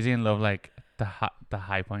 Was Crazy in Love like the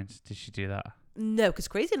high points? Did she do that? No, because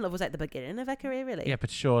Crazy in Love was like the beginning of her career, really. Yeah, but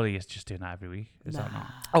surely it's just doing that every week. Is that not?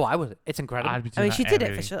 Oh, I would. It's incredible. I'd be I doing mean, that she did it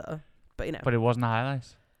every for week. sure. But, you know. But it wasn't a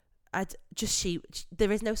highlight.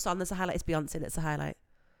 There is no song that's a highlight. It's Beyonce that's a highlight.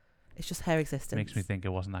 It's just her existence. Makes me think it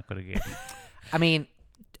wasn't that good a game. I mean...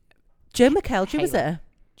 Joe McElderry was there.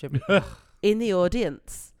 Jimmy. In the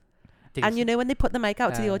audience. And you know when they put the mic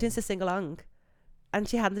out to the Uh, audience to sing along? And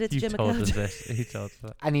she handed it to You Jim told us McElderry. this. He told us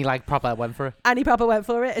that. And he like proper went for it. And he proper went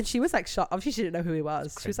for it. And she was like shocked. Obviously she didn't know who he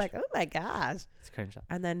was. It's She was like, oh my God. It's cringe.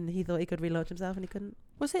 And then he thought he could relaunch himself and he couldn't.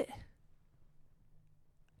 Was it?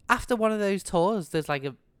 After one of those tours, there's like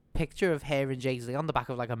a picture of her and Jay-Z on the back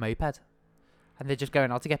of like a moped. And they're just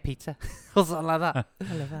going out to get pizza. Or something like that.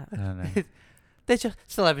 I love that. I don't know. They're just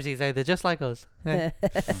celebrities, though. They're just like us.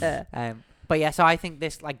 But yeah, so I think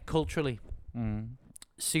this, like, culturally,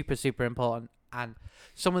 super, super important. And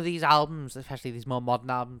some of these albums, especially these more modern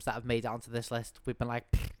albums that have made it onto this list, we've been like,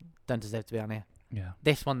 don't deserve to be on here. Yeah.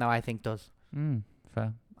 This one, though, I think does.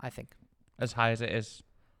 Fair. I think. As high as it is,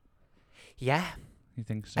 Yeah. you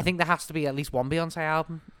think so? I think there has to be at least one Beyonce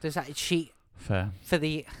album. There's that Fair. for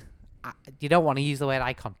the, you don't want to use the word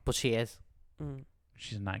icon, but she is.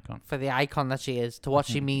 She's an icon. For the icon that she is, to what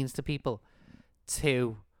she means to people,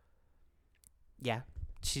 to, yeah,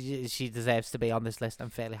 she deserves to be on this list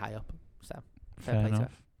and fairly high up. So, fair play to her.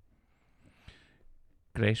 enough.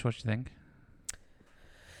 Grace, what do you think?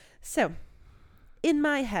 So, in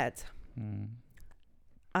my head,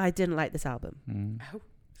 I didn't like this album. Oh.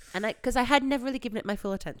 And because I had never really given it my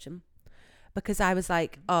full attention. Because I was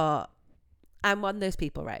like, oh, I'm one of those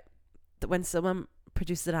people, right? That when someone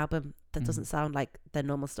produces an album that doesn't sound like their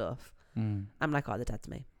normal stuff, I'm like, oh, they're dead to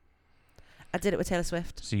me. I did it with Taylor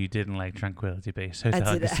Swift. So you didn't like Tranquility Base I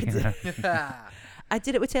Hotel did it, Casino? I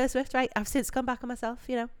did it with Taylor Swift, right? I've since gone back on myself,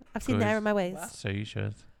 you know. I've seen the Good. error in my ways. So you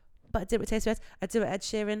should. But I did it with Taylor Swift. I did it with Ed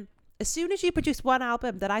Sheeran. As soon as you produce one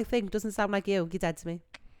album that I think doesn't sound like you're dead to me.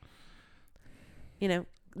 You know,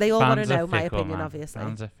 they all want to Fans are know my fickle, opinion, man. obviously.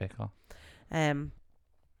 Fans are fickle.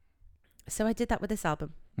 So I did that with this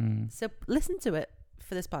album. So listen to it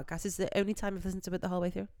for this podcast. It's the only time I've listened to it the whole way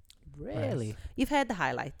through. Really? You've heard the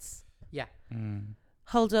highlights. Yeah.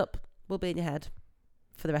 Hold Up will be in your head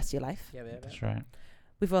for the rest of your life. Yeah. That's right.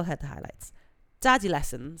 We've all heard the highlights. Daddy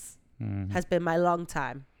Lessons has been my long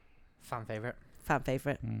time Fan favourite. fan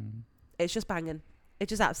favourite. It's just banging. It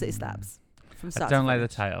just absolutely slaps. From I start don't to like the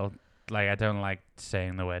finish. title. Like, I don't like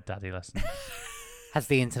saying the word daddy lessons. Has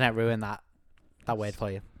the internet ruined that? that word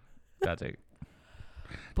for you. Daddy.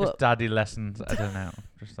 But Just daddy lessons. I don't know.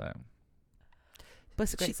 Just like but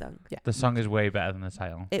it's a great song. Yeah. the song is way better than the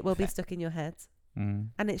title. It will be stuck in your head, Mm.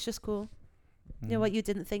 and it's just cool. You know what you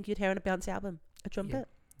didn't think you'd hear on a Beyonce album? A trumpet.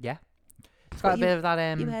 Yeah. It's got a bit of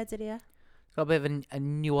that. You heard it here. It's got a bit of a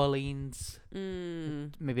New Orleans.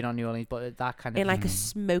 Mm. Maybe not New Orleans, but that kind of In like a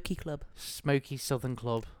smoky club, smoky southern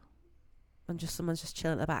club. and just someone's just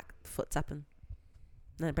chilling at the back, foot tapping,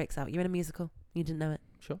 and then it breaks out. You're in a musical. You didn't know it.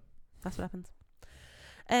 Sure. That's what happens.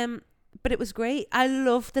 But it was great. I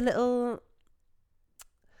love the little.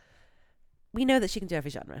 We know that she can do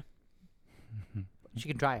every genre. She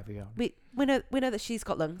can try every genre. We know that she's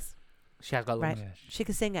got lungs. She has got lungs. Right. She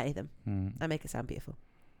can sing anything Mm. and make it sound beautiful.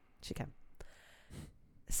 She can.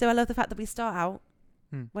 So I love the fact that we start out,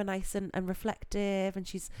 we're nice and reflective, and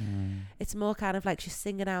it's more kind of like she's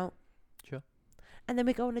singing out. Sure. And then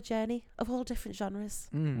we go on a journey of all different genres,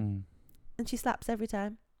 Mm. and she slaps every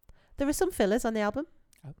time. There are some fillers on the album,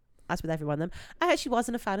 as with every one of them. I actually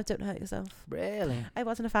wasn't a fan of Don't Hurt Yourself. Really? I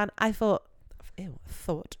wasn't a fan. I thought,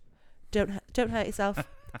 don't hurt yourself.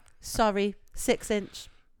 Sorry, 6-inch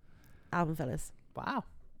album fillers. Wow.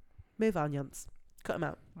 Move on, yonts. Cut them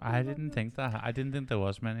out. I didn't think that. I didn't think there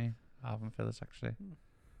was many album fillers actually.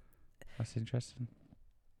 That's interesting.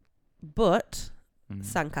 But Mm.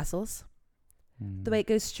 Sandcastles, Mm. the way it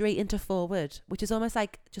goes straight into forward, which is almost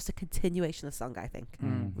like just a continuation of the song, I think.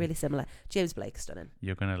 Mm. Really similar. James Blake, stunning.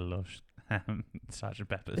 You're gonna love Sgt.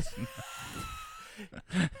 Pepper's.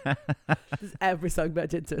 There's every song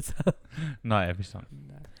mentioned it. Not every song.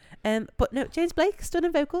 But no, James Blake,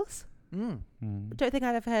 stunning vocals. Mm. Mm. Don't think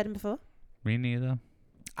I've ever heard him before. Me neither.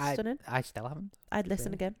 Stunning. I still haven't. I'd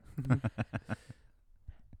listen Really? again.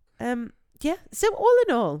 Yeah. So all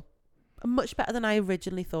in all, much better than I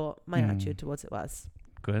originally thought my Mm. attitude towards it was.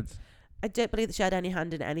 Good. I don't believe that she had any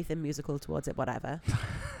hand in anything musical towards it, whatever.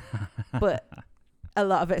 But a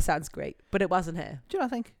lot of it sounds great. But it wasn't her. Do you not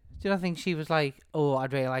think? Do you not think she was like, oh,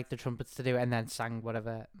 I'd really like the trumpets to do it, and then sang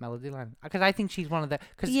whatever melody line? Because I think she's one of the.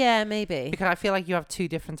 Yeah, maybe. Because I feel like you have three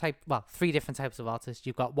different types of artists.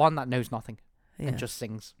 You've got one that knows nothing Yeah. and just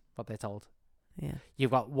sings what they're told. Yeah.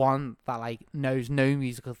 You've got one that like knows no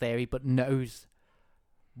musical theory but knows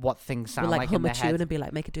what things sound We'll like in hum a their tune head. and be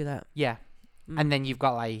like, make it do that. Yeah, Mm. and then you've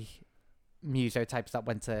got like muso types that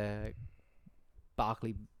went to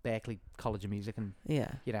Berkeley College of Music and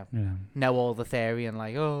Yeah. Yeah. know all the theory and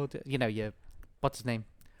like what's his name?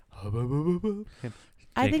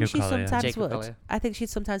 I think Jacob she Collier. sometimes Jacob would. Collier. I think she'd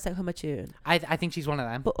sometimes like hum a tune. I think she's one of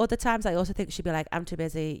them. But other times I also think she'd be like, I'm too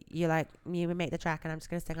busy. You like, you make the track and I'm just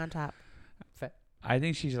going to sing on top. I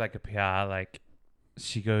think she's like a PR. Like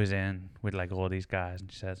she goes in with like all these guys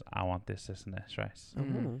and she says, "I want this, this, and this, right?"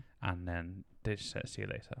 Mhm. And then they just say, "See you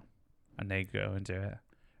later," and they go and do it.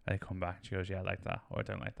 And they come back. And she goes, "Yeah, I like that," or "I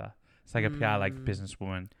don't like that." It's like a PR, like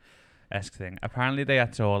businesswoman esque thing. Apparently, they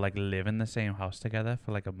had to all like live in the same house together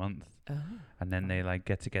for like a month, and then they like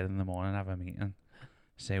get together in the morning, have a meeting,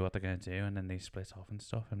 say what they're gonna do, and then they split off and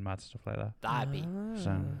stuff and mad stuff like that. That'd be.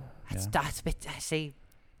 So yeah, That's a bit. I see.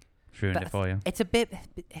 ruined it for you. It's a bit.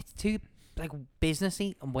 It's too like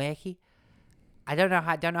businessy and worky. I don't know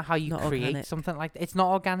how you Not create organic. something like that. It's not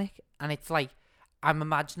organic, and it's like I'm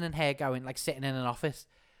imagining her going like sitting in an office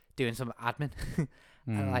doing some admin,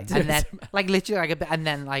 and then like literally like a bit, and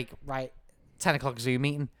then like right 10 o'clock Zoom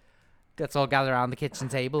meeting. Let's all gather around the kitchen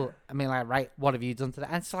table. I mean, like, right, what have you done today?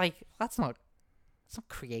 And it's like it's not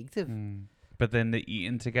creative. But then the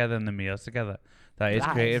eating together and the meals together, that is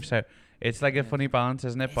That creative. is- So it's like a funny balance,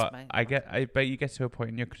 isn't it? It's But mate. I bet you get to a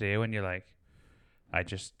point in your career when you're like, I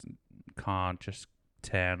just can't just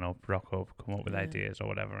turn up, rock up, come up with Yeah. ideas or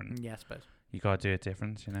whatever, and Yeah, I suppose. you gotta do it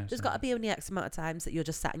different, you know. There's so- got to be only X amount of times that you're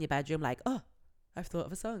just sat in your bedroom like, oh, I've thought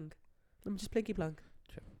of a song. Let me just plinky plonk.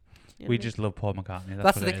 Sure. You know we what I just love Paul McCartney. That's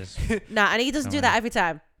That's, what the it is. mean? Nah, and he doesn't No do that way. every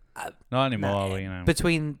time. Not anymore, Nah. you know.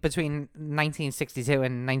 Between 1962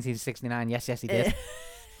 and 1969, yes, he did.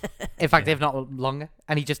 In fact, if not longer.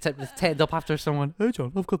 And he just turned up after someone, "Hey,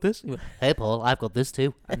 John, I've got this." He went, "Hey, Paul, I've got this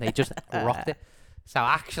too." And they just rocked it. So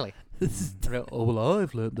actually, oh, well,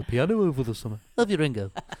 I've learned the piano over the summer. Have you,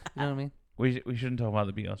 Ringo? You know what I mean? We shouldn't talk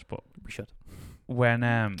about the Beatles, but We should.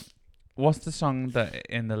 when what's the song that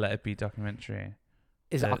in the Let It Be documentary?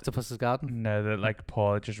 Is it Octopus's Garden? No, that like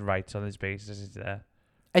Paul just writes on his bass as he's there.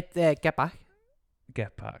 Get Back.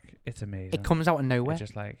 Get Back. It's amazing. It comes out of nowhere. It's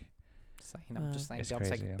just like Just like, just like It's Beyonce.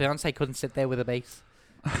 crazy, yeah. Beyonce couldn't sit there with a bass.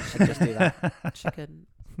 She could just do that. She couldn't.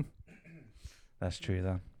 That's true,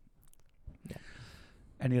 though. Yeah.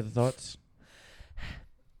 Any other thoughts?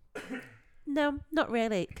 No, not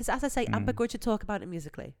really. Because as I say, I'm Mm. begrudged to talk about it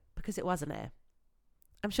musically because it wasn't her.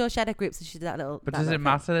 I'm sure she had her groups and she did that little. But that does it little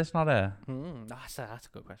matter? It's not her. That's a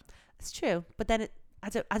good question. It's true, but then I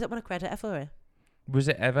don't want to credit her for it. Was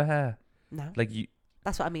it ever her? No. Like you.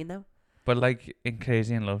 That's what I mean, though. But like in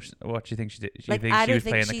Crazy in Love, what do you think she did? Do you Like, think I she don't was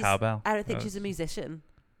think playing the she's- cowbell? I don't think she's a musician.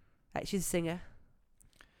 Like, she's a singer.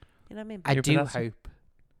 You know what I mean? I but do that's- hope.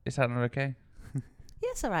 Is that not okay? Yeah,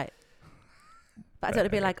 it's all right. But I don't want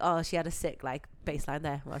to be like, oh, she had a sick like bass line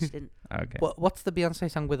there. Well, she didn't. Okay. What's the Beyonce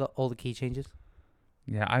song with all the key changes?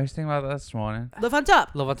 Yeah, I was thinking about that this morning. Love on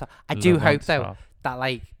Top. Love on Top. I do Love on hope though Top. that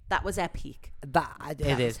like That was their peak. that it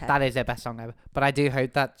was is her. that is their best song ever. But I do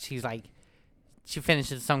hope that she's like, she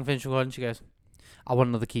finishes the song, finishes recording, she goes, I want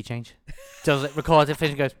another key change. Does it, records it,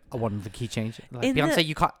 finishes, goes, I want another key change. Like In Beyonce, the-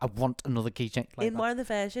 you can't. I want another key change. Like In that. one of the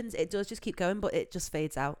versions, it does just keep going, but it just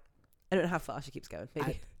fades out. I don't know how far she keeps going.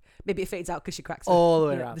 Maybe it fades out because she cracks it. all the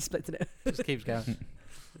way You know, around. the splits in it. Just keeps going.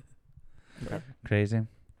 Crazy.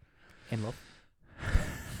 In love.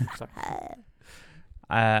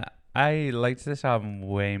 I liked this album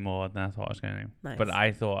way more than I thought I was going to. Nice. But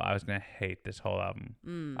I thought I was going to hate this whole album.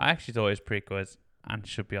 I actually thought it was pretty good and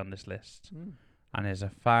should be on this list. And is a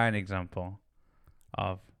fine example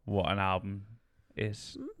of what an album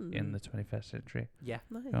is in the 21st century. Yeah.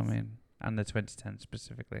 Nice. You know what I mean? And the 2010s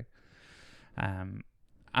specifically.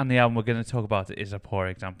 And the album we're going to talk about is a poor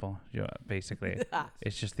example, basically.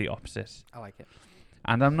 It's just the opposite. I like it.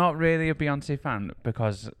 And I'm not really a Beyonce fan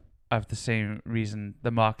because of the same reason, the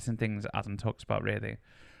marketing things Adam talks about, really.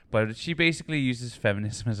 But she basically uses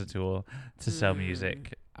feminism as a tool to sell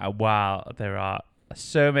music, while there are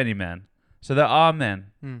so many men. So there are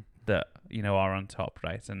men that, you know, are on top,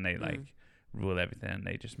 right? And they like rule everything and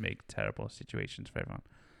they just make terrible situations for everyone.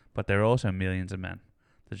 But there are also millions of men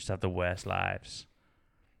that just have the worst lives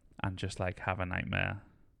and just like have a nightmare.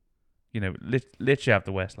 You know, literally have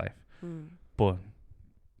the worst life. But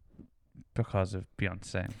because of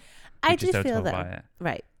Beyonce, I just do don't feel talk that, about it.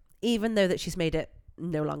 right, even though that she's made it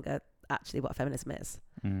no longer actually what feminism is,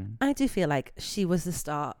 I do feel like she was the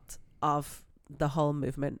start of the whole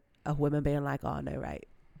movement of women being like, oh, no, right.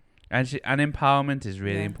 And empowerment is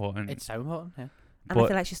really important. It's so important. Yeah. And I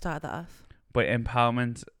feel like she started that off. But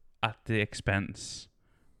empowerment at the expense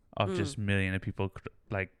of just million of people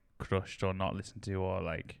crushed or not listened to or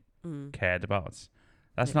like cared about.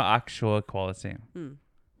 That's not actual equality.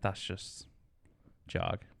 That's just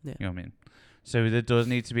jarg. Yeah. You know what I mean? So there does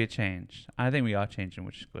need to be a change. I think we are changing,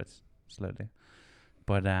 which is good, slowly.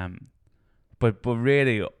 But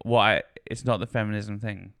really, it's not the feminism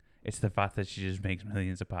thing. It's the fact that she just makes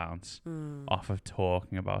millions of pounds off of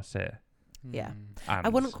talking about it. Yeah. And I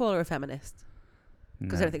wouldn't call her a feminist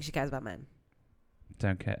because I no, don't think she cares about men.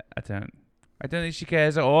 don't care. I don't think she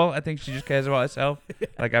cares at all. I think she just cares about herself.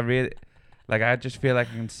 I just feel like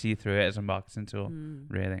I can see through it as a marketing tool,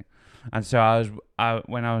 really. And so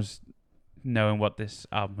when I was knowing what this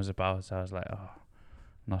album was about, I was like, oh,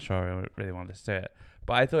 I'm not sure I really want to listen to it.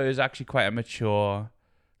 But I thought it was actually quite a mature,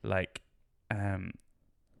 like, I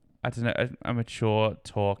don't know, a mature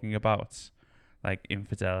talking about like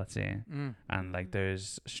infidelity and like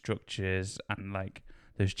those structures and like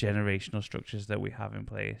those generational structures that we have in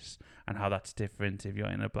place and how that's different if you're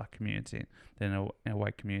in a black community than in a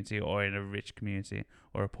white community or in a rich community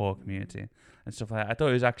or a poor community and stuff like that. I thought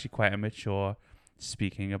it was actually quite a mature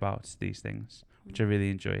speaking about these things, which I really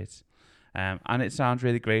enjoyed. And it sounds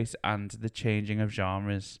really great, and the changing of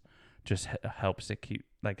genres just helps it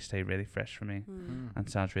stay really fresh for me and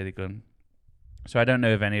sounds really good. So I don't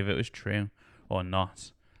know if any of it was true or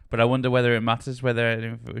not, but I wonder whether it matters whether any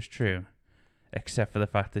of it was true, except for the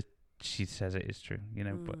fact that she says it is true, you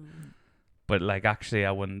know. But like actually,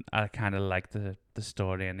 I kind of like the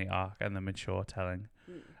story and the arc and the mature telling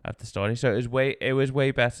of the story. So it was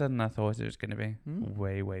way better than I thought it was going to be.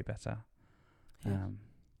 Way better.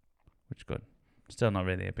 Which is good. Still not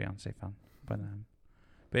really a Beyonce fan, but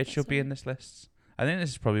it should be in this list. I think this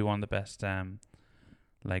is probably one of the best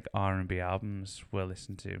like R&B albums we'll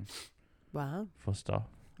listen to. Wow. Full stop.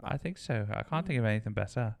 I think so. I can't think of anything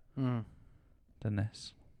better than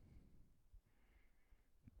this.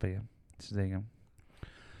 But yeah, so there you go.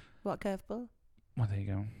 What curveball? Well, there you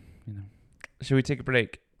go. You know. Should we take a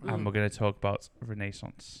break? And we're going to talk about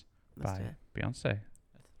Renaissance by Beyonce.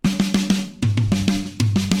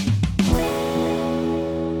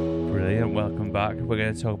 Brilliant. Welcome back. We're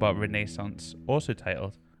going to talk about Renaissance, also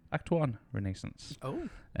titled Act 1 Renaissance.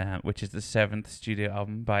 Which is the 7th studio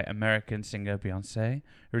album by American singer Beyonce,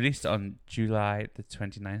 released on July the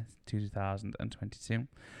 29th, 2022.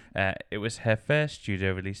 It was her first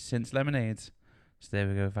studio release since Lemonade. So there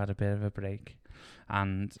we go, we've had a bit of a break.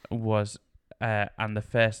 And was the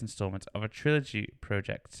first installment of a trilogy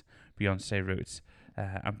project Beyonce wrote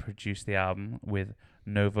and produced the album with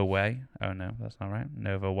Nova Way. Oh no, that's not right.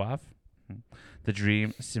 Nova Wav. The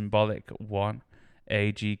Dream, Symbolic One,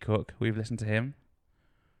 A.G. Cook. We've listened to him.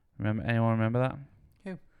 Anyone remember that?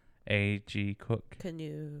 Who? A.G. Cook. Can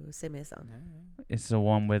you sing me a song? It's the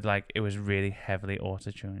one with like, it was really heavily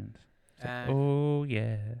auto-tuned. Oh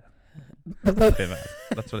yeah. Bit mad.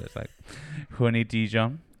 That's what it's like. Honey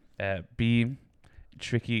Dijon, Beam,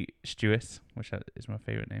 Tricky Stewart, which is my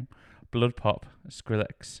favourite name, Blood Pop,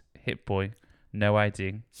 Skrillex, Hit Boy, No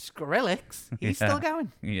ID. Skrillex? He's still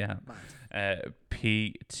going? Yeah.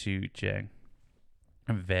 P2J.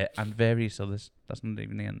 And various others. That's not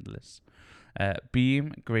even the end of the list.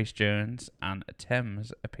 Beam, Grace Jones, and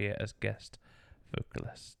Thames appear as guest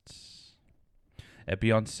vocalists.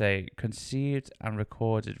 Beyonce conceived and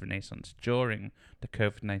recorded Renaissance during the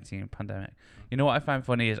COVID-19 pandemic. You know what I find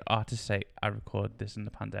funny is artists say, I recorded this in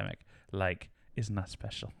the pandemic. Like, isn't that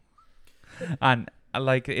special? And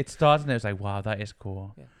like, it started and it was like, wow, that is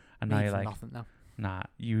cool. Yeah. And now you're like, nah,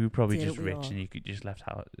 you probably just rich and you could just left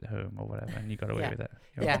out at home or whatever and you got away with it.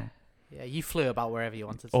 Yeah, you flew about wherever you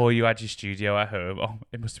wanted to. Or you had your studio at home. Oh,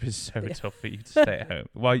 it must have been so tough for you to stay at home.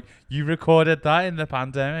 Well, you recorded that in the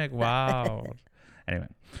pandemic. Wow. Anyway,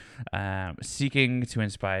 seeking to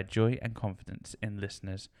inspire joy and confidence in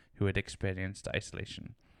listeners who had experienced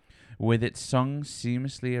isolation. With its songs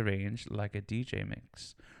seamlessly arranged like a DJ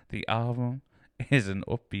mix, the album is an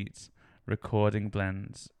upbeat recording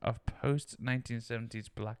blend of post-1970s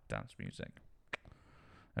black dance music.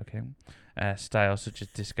 Okay. Styles such as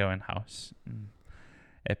disco and house.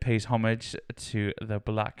 It pays homage to the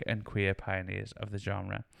black and queer pioneers of the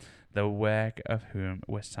genre, the work of whom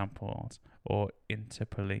were sampled or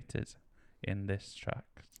interpolated in this track.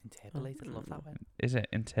 Interpolated, love that word. Is it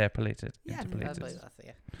interpolated? Yeah, interpolated. that's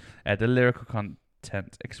it, yeah. The lyrical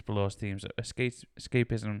content explores themes of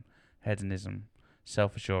escapism, hedonism,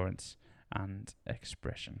 self-assurance, and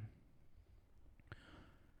expression.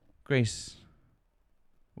 Grace,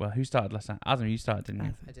 well, who started last time? Adam, you started, didn't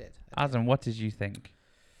you? I did. Adam, what did you think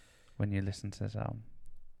when you listened to this album?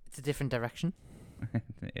 It's a different direction.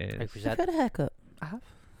 It is. You've got a haircut. I have.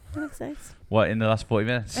 That makes sense. What, in the last 40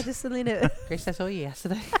 minutes? I just suddenly knew. Grace, I saw you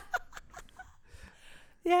yesterday.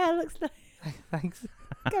 Yeah, it looks nice. Thanks.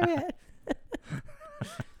 Carry on.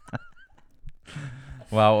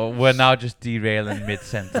 Well, we're now just derailing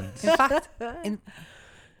mid-sentence. In fact,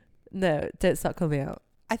 no, don't start coming out.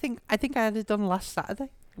 I think I had it done last Saturday.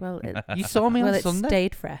 Well, You saw me on it Sunday.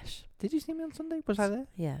 stayed fresh. Did you see me on Sunday? Was I there?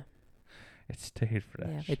 Yeah. It stayed fresh.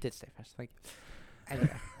 Yeah. It did stay fresh. Thank you.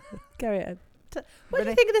 Anyway, Carry on. What do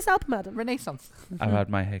you think of this album, Adam? Renaissance. I've had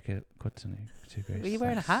my hair cut to Grace. Were you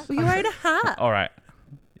wearing a hat? Were you wearing a hat? All right.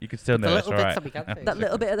 You can still know it's all right. That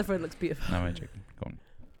little bit at the front looks beautiful. No, I'm joking. Go on.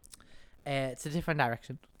 It's a different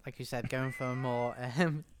direction, like you said, going for a more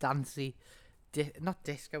dancey, not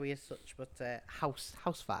disco-y as such, but house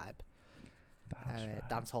vibe,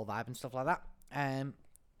 dance hall vibe and stuff like that.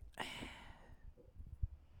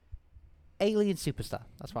 Alien Superstar.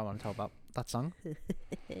 That's what I want to talk about. That song.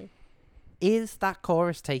 Is that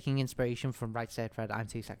chorus taking inspiration from Right Said Fred, I'm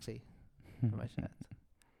Too Sexy?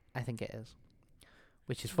 I think it is.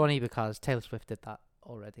 Which is funny because Taylor Swift did that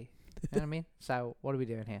already. You know what I mean? So what are we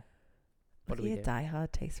doing here? What are we doing?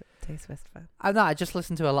 Die-hard Taylor Swift fan. I'm not. I just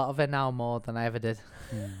listen to a lot of it now more than I ever did.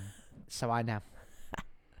 So I know.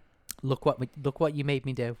 Look what you made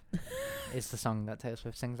me do is the song that Taylor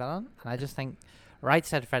Swift sings that on. And I just think Right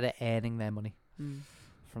Said Fred are earning their money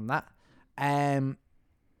from that.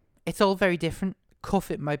 It's all very different.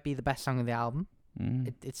 Cuff It might be the best song of the album.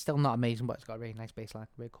 It's still not amazing, but it's got a really nice bass line,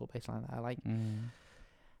 really cool bass line that I like.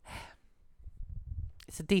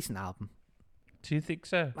 It's a decent album. Do you think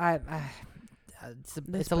so?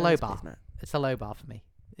 It's a low bar. It's a low bar for me.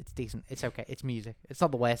 It's decent. It's okay. It's music. It's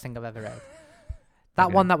not the worst thing I've ever heard.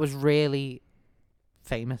 That one that was really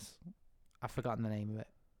famous, I've forgotten the name of it.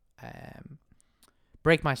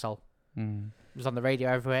 Break My Soul. It was on the radio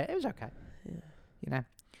everywhere. It was okay. Yeah. You know.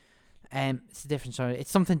 It's a different song.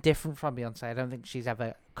 It's something different from Beyonce. I don't think she's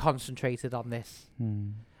ever concentrated on this.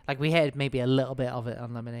 Like we heard maybe a little bit of it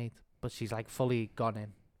on Lemonade, but she's like fully gone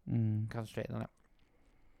in, concentrated on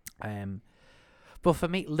it. But for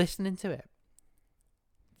me, listening to it,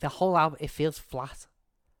 the whole album, it feels flat.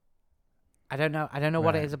 I don't know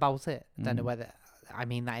what it is about it. I don't know whether I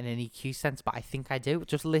mean that in an EQ sense, but I think I do.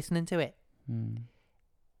 Just listening to it,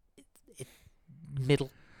 it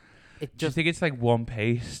middle. Do you think it's like one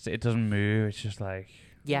paced? It doesn't move. It's just like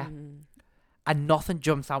and nothing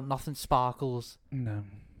jumps out, nothing sparkles. No,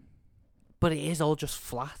 but it is all just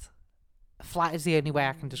flat. Flat is the only way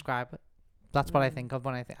I can describe it. That's what I think of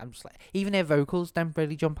when I'm just like, even their vocals don't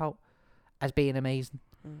really jump out. as being amazing.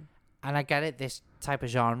 And I get it, this type of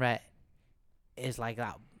genre is like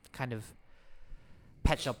that kind of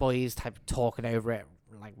Pet Shop Boys type of talking over it,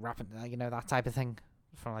 like rapping, you know, that type of thing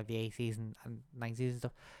from like the 80s and 90s and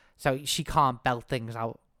stuff. So she can't belt things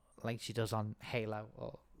out like she does on Halo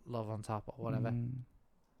or Love on Top or whatever.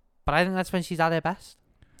 But I think that's when she's at her best.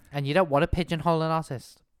 And you don't want to pigeonhole an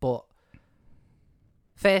artist, but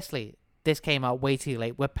firstly, this came out way too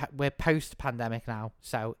late. We're post-pandemic now,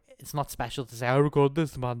 so it's not special to say I recorded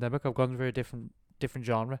this in the pandemic. I've gone for a different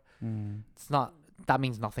genre. It's not. That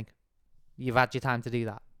means nothing. You've had your time to do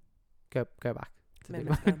that. Go back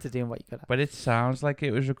to doing what you could have. But it sounds like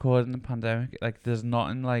it was recorded in the pandemic. Like there's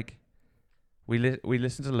nothing like we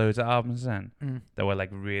listened to loads of albums then that were like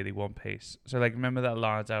really one pace. So like remember that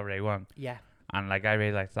Lana Del Rey one? Yeah. And like I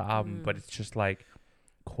really liked that album, but it's just like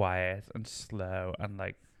quiet and slow and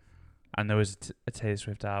like. And there was a Taylor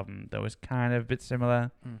Swift album that was kind of a bit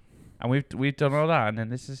similar, and we've done all that, and then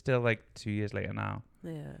this is still like 2 years later now.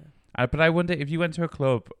 Yeah. But I wonder if you went to a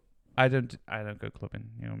club. I don't go clubbing.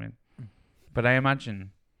 You know what I mean? But I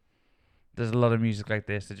imagine there's a lot of music like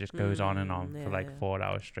this that just goes on and on for like 4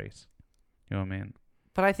 hours straight. You know what I mean?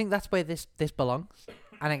 But I think that's where this belongs.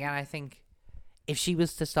 And again, I think if she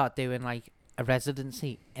was to start doing like a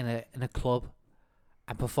residency in a club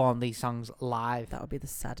and perform these songs live, that would be the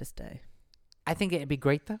saddest day. I think it'd be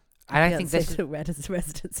great though. And I think this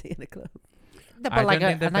residency in a club. No, but I like don't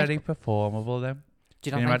think they're very performable though. Do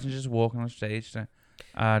you Can you imagine just walking on stage? It's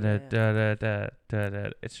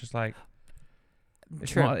just like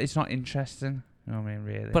it's not interesting. You know what I mean?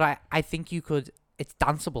 Really. But I think you could. It's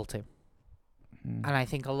danceable too. And I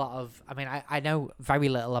think a lot of. I mean, I know very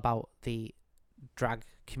little about the drag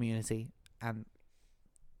community and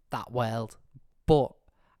that world, but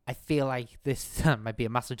I feel like this might be a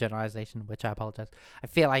massive generalization, which I apologize. I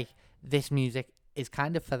feel like this music is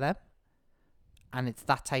kind of for them, and it's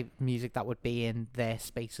that type of music that would be in their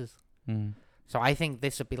spaces. So I think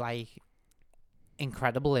this would be like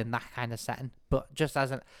incredible in that kind of setting. But just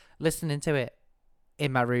as listening to it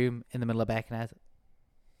in my room in the middle of Birkenhead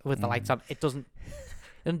with the lights on, it doesn't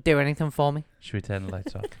do anything for me. Should we turn the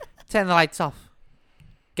lights off? Turn the lights off.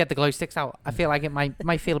 Get the glow sticks out. I feel like it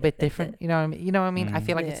might feel a bit different. You know what I mean? You know what I mean? I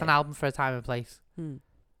feel like it's an album for a time and place. And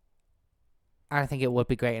I think it would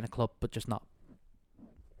be great in a club, but just not.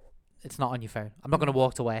 It's not on your phone. I'm not going to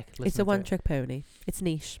walk to work. It's a one-trick pony. It's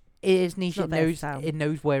niche. It is niche. It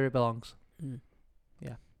knows where it belongs.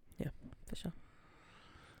 Yeah, for sure.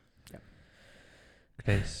 Yeah.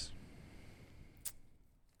 Case.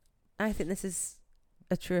 I think this is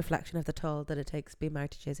a true reflection of the toll that it takes to be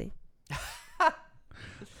married to Jizzy.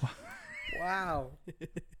 Wow.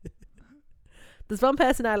 There's one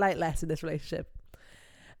person I like less in this relationship.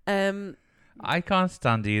 I can't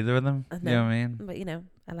stand either of them. You know what I mean? But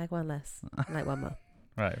I like one less. I like one more.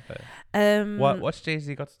 Right. Fair. What's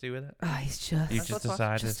Jay-Z got to do with it? Oh, he's just. You just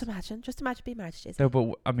decided. Just imagine being married to Jay-Z. No,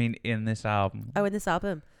 but I mean, in this album. Oh, in this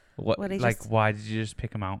album. Why did you just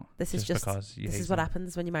pick him out? This is because this is what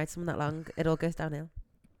happens when you marry someone that long. It all goes downhill.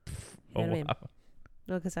 You know what I mean?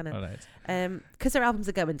 It all goes downhill. Right. Because her albums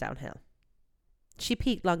are going downhill. She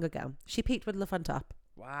peaked long ago. She peaked with Love on Top.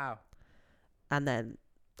 Wow. And then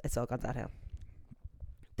it's all gone downhill.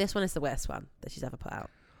 This one is the worst one that she's ever put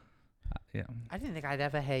out. Yeah. I didn't think I'd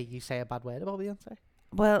ever hear you say a bad word about Beyonce.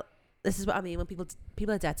 Well, this is what I mean when people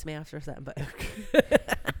are dead to me after a certain point.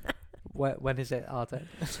 When is it our turn?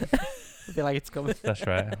 I feel like it's coming. That's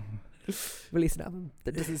right. Release an album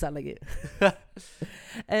that doesn't sound like it.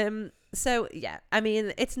 So yeah, I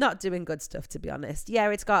mean, it's not doing good stuff, to be honest. Yeah,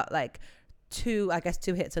 it's got like two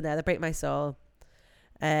hits on there that break my soul.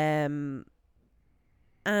 And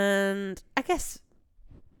I guess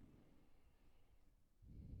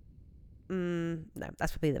no,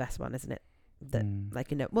 that's probably the best one, isn't it?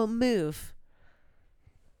 Move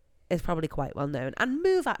is probably quite well known, and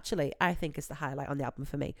Move actually I think is the highlight on the album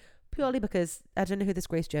for me, purely because I don't know who this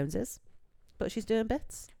Grace Jones is, but she's doing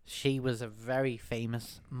bits. She was a very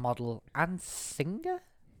famous model and singer.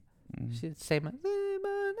 She'd say my name,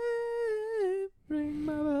 ring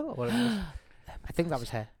my bell, or whatever it was. I think that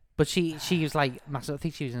was her. But she was like massive. I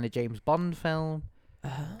think she was in a James Bond film.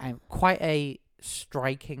 Quite a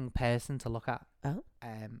striking person to look at.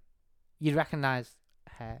 You'd recognise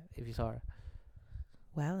her if you saw her.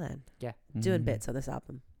 Well then, yeah, doing bits on this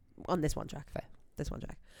album, on this one track. Fair, this one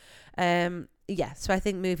track. Yeah. So I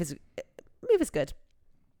think Move is good,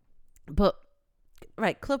 but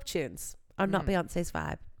right, club tunes are not Beyonce's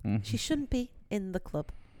vibe. She shouldn't be in the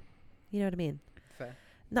club. You know what I mean? Fair.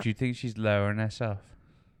 Do you think she's lowering herself?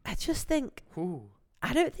 I just think.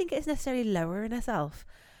 I don't think it's necessarily lowering herself.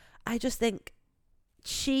 I just think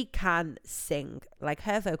she can sing. Like,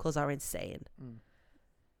 her vocals are insane.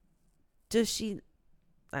 Does she?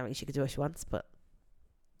 I mean, she could do what she wants, but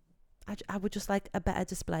I would just like a better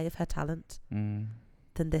display of her talent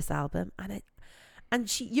than this album.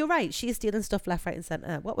 And you're right, she is stealing stuff left, right, and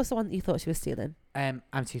centre. What was the one that you thought she was stealing? I'm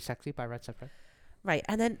Too Sexy by Red September. Right,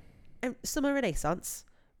 and then Summer Renaissance,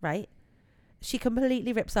 right? She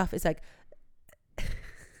completely rips off. It's like, I'm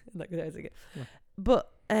not gonna sing it, but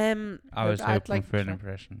I was hoping for an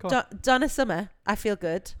impression. Donna Summer, I Feel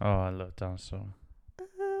Good. Oh, I love Donna Summer.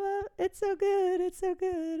 It's so good. It's so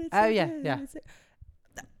good. It's Oh so yeah, good. yeah.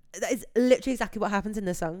 That is literally exactly what happens in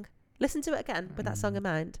the song. Listen to it again with that song in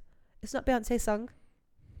mind. It's not Beyonce's song.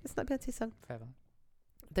 It's not Beyonce's song. Fair enough.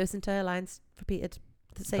 Those entire lines repeated.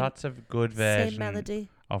 The same. That's a good version same melody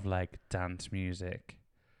of like dance music.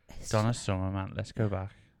 It's Donna Summer, man. Let's go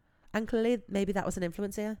back. And clearly, maybe that was an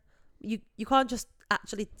influence here. You can't just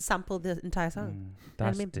actually sample the entire song.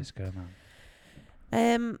 That's I mean? disco,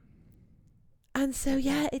 man. And so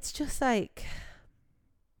yeah, it's just like,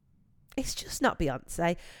 it's just not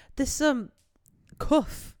Beyonce. There's some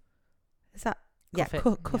cuff. Is that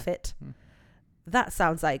cuff it? That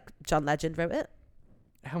sounds like John Legend wrote it.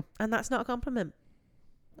 Oh. And that's not a compliment.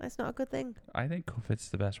 That's not a good thing. I think Cuffit's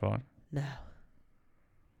the best one. No.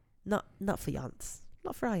 Not for Yance.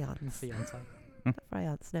 Not for Iance. For Beyonce. Not for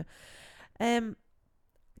Iance, no.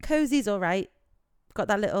 Cozy's alright. Got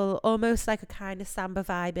that little, almost like a kind of samba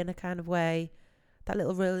vibe in a kind of way. That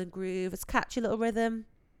little rolling groove. It's a catchy little rhythm.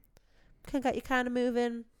 Can get you kind of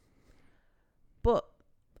moving. But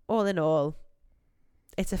all in all,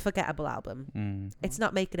 it's a forgettable album. It's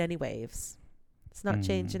not making any waves. It's not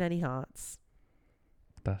changing any hearts.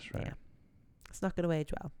 That's right. Yeah. It's not going to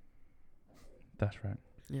age well. That's right.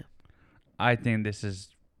 Yeah. I think this is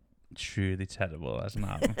truly terrible as an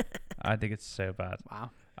album. I think it's so bad.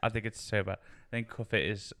 Wow. I think it's so bad. I think Cuff It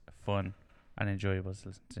is fun and enjoyable to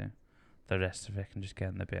listen to. The rest of it can just get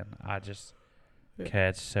in the bin. I just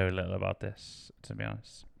cared so little about this, to be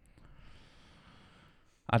honest.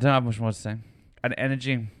 I don't have much more to say. And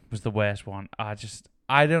Energy was the worst one.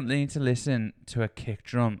 I don't need to listen to a kick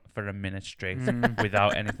drum for a minute straight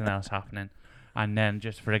without anything else happening. And then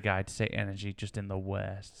just for a guy to say Energy just in the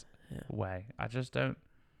worst way. I just don't.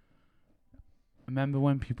 Remember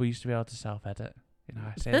when people used to be able to self-edit? You know,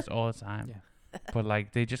 I say this all the time. Yeah. But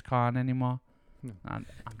like, they just can't anymore. And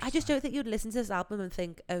I just don't think you'd listen to this album and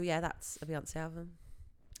think, oh yeah, that's a Beyonce album.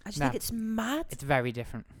 I just think it's mad. It's very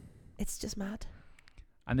different. It's just mad.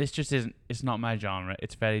 And this just isn't, it's not my genre.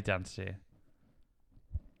 It's very dancey.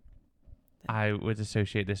 I would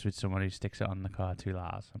associate this with someone who sticks it on the car too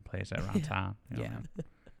loud and plays it around town. You know what I mean?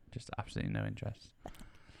 Just absolutely no interest.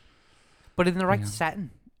 But in the right setting,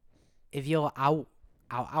 if you're out.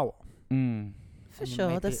 For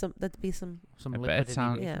sure, there'd be some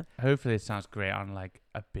liquid. Hopefully it sounds great on like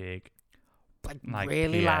a big, like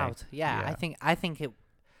really PA. loud. Yeah, I think it,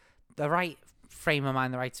 the right frame of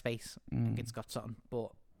mind, the right space. I think it's got something, but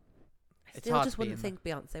I still just wouldn't think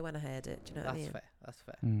Beyonce when I heard it. Do you know what I mean? That's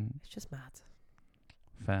fair. It's just mad.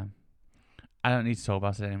 Fair. I don't need to talk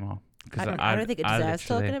about it anymore. I don't think it deserves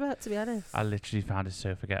talking about, to be honest. I literally found it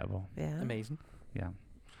so forgettable. Yeah. Amazing. Yeah.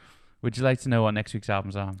 Would you like to know what next week's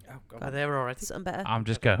albums are? Oh, God. Are they already? Something better? I'm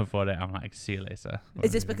just going for it. I'm like, see you later.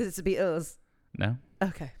 Is this because it's the Beatles? No.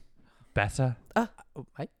 Okay. Better? Oh,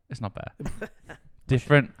 right. It's not better.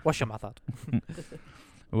 Different. What's your method?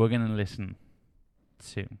 We're going to listen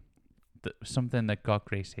to something that got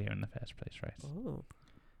Grace here in the first place, right? Ooh.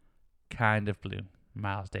 Kind of Blue.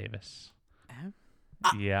 Miles Davis.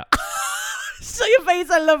 Yeah. Show your face.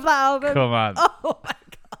 I love that album. Come on. Oh my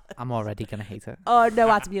God. I'm already going to hate it. Oh, no,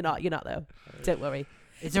 Adam, you're not. You're not, though. Don't worry.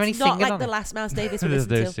 Is there any singing? Not like on the it? last Miles Davis we There's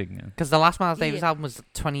listened no to. singing. Because the last Miles Davis album was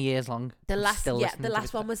 20 years long. The last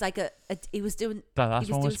last one was like he was doing. The last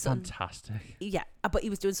was one was doing fantastic. Yeah, but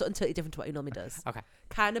he was doing something totally different to what he normally does. Okay.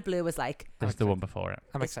 Kind of Blue was like. There's the one before it.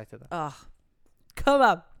 I'm excited. Oh, come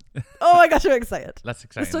on! Oh my gosh, I'm excited. Let's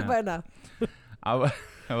talk about it now.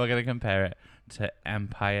 We're gonna compare it to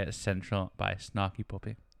Empire Central by Snarky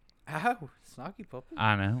Puppy. Oh, Snarky Puppy.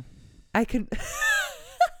 I know. I can.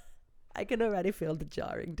 I can already feel the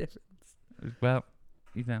jarring difference. Well,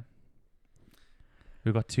 you know,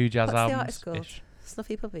 we've got two jazz What's the albums. artist called?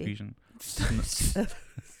 Snuffy Puppy. Fusion. Snarky.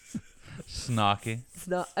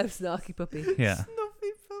 Snarky Puppy. Yeah.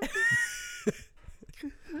 Snuffy Puppy.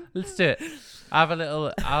 Let's do it. I'll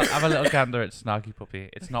have a little gander at Snarky Puppy.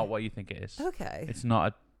 It's not what you think it is. Okay. It's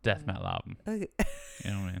not a death metal album. Okay.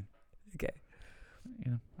 You know what I mean? Okay.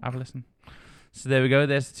 You know, have a listen. So there we go.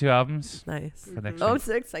 There's the two albums. Nice. For next Oh, I'm week.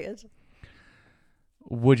 so excited.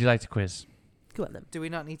 Would you like to quiz? you want them. Do we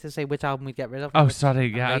not need to say which album we'd get rid of? Oh,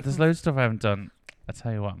 sorry. Yeah, there's loads of stuff I haven't done. I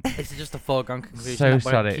tell you what. This is just a foregone conclusion. So that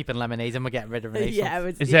sorry. We're keeping Lemonade and we're getting rid of Renaissance.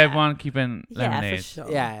 Yeah, Is everyone keeping Lemonade? Yeah, for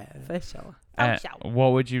sure. Yeah. For sure.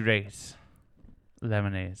 What would you rate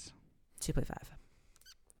Lemonade? 2.5.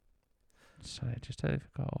 Sorry, I just totally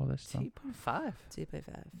forgot all this stuff. 2.5. 2.5.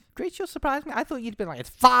 Great, you surprised me. I thought you'd been like, it's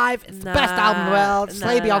 5. It's the best album in the world.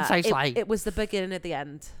 Slay Beyonce, slay. It was the beginning of the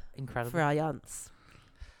end. Incredible. For our yants.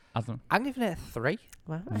 Awesome. I'm giving it a 3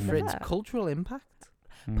 Wow. for its cultural impact.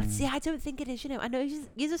 But see, I don't think it is. I know you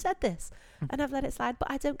just said this, and I've let it slide, but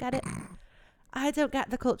I don't get it. I don't get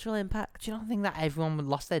the cultural impact. Do you not think that everyone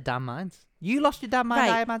lost their damn minds? You lost your damn mind,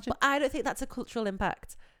 Right, I imagine. But I don't think that's a cultural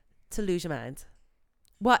impact to lose your mind.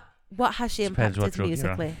 What has she Depends what impacted drug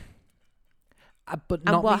you're on. musically? But And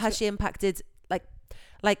not what has she impacted,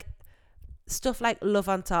 like stuff like Love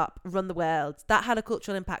on Top, Run the World, that had a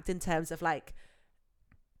cultural impact in terms of not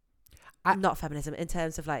feminism, in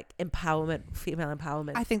terms of empowerment, female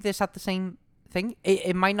empowerment. I think this had the same thing.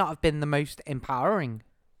 It might not have been the most empowering,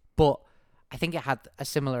 but I think it had a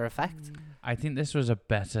similar effect. I think this was a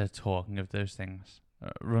better talking of those things.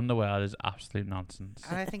 Run the World is absolute nonsense.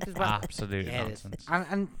 And I think as well, Absolute yeah, it is. nonsense.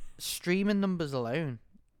 And streaming numbers alone,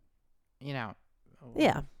 Yeah.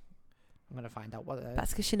 I'm going to find out what it is.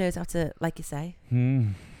 That's because she knows how to, like you say,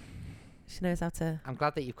 she knows how to. I'm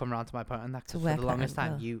glad that you've come around to my point on that, To because work for the that longest out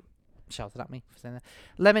time well. you shouted at me for saying that.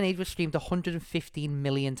 Lemonade was streamed 115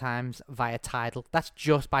 million times via Tidal. That's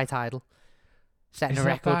just by Tidal. Setting Is a that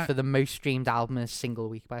record by- for the most streamed album in a single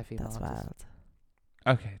week by a female That's artist.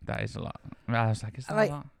 wild. Okay, that is a lot. I was like, is that Like-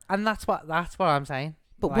 a lot? And that's what I'm saying.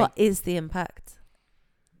 But Like, what is the impact?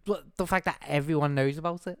 the fact that everyone knows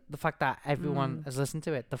about it, the fact that everyone has listened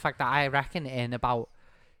to it, the fact that I reckon in about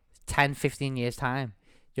 10, 15 years time,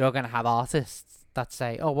 you're going to have artists that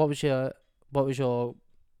say, oh, what was your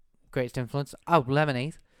greatest influence? Oh,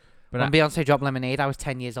 Lemonade. But When Beyonce dropped Lemonade, I was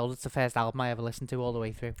 10 years old. It's the first album I ever listened to all the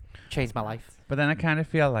way through. Changed my life. But then I kind of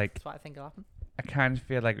feel like That's what I think will happen.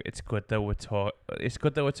 it's good that we're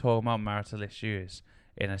talking about marital issues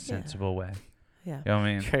in a sensible way. Yeah. You know what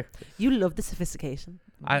I mean? True. You love the sophistication.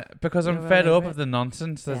 Because I'm You're fed all up over of the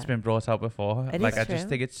nonsense that's Yeah. been brought out before. It Like is I just true.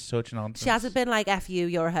 think it's such nonsense. She hasn't been like, F you,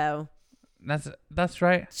 you're a hoe. That's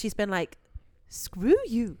right. She's been like, screw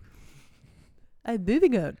you. I'm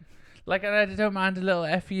moving on. Like, and I don't mind a little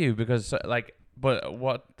FU because, but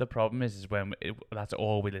what the problem is when that's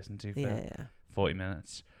all we listen to for Yeah. 40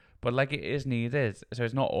 minutes. But, it is needed. So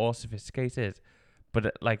it's not all sophisticated.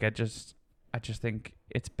 But, I just think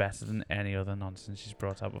it's better than any other nonsense she's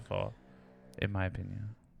brought out before, in my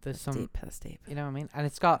opinion. There's That's some, deep. That's deep. you know what I mean? And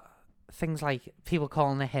it's got things like people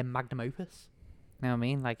calling it her magnum opus. You know what I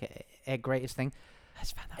mean? Like a greatest thing. I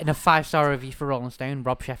just found that In a 5-star review for Rolling Stone,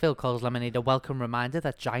 Rob Sheffield calls Lemonade a welcome reminder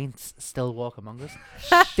that giants still walk among us.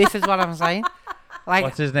 This is what I'm saying. Like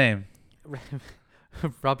What's his name?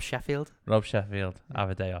 Rob Sheffield. Rob Sheffield. Have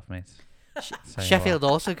a day off, mate. Tell you Sheffield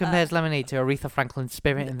also compares Lemonade to Aretha Franklin's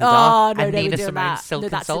Spirit in the Oh, Dark no, and don't Nina do Simone's that. Silk No,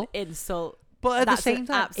 and that's Soul. an insult. But at That's the same an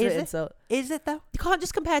time, absolute is it? insult. Is it though? You can't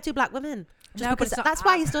just compare two black women. Just No, but because it's not- that's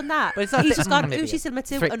why he's done that. But it's not He's the- just gone, maybe who's she similar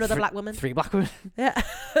to? Three- Another three- black woman. 3 black women. Yeah.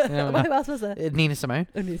 No, Who else was there? Nina Simone.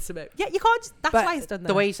 Yeah, you can't. That's But why he's done that.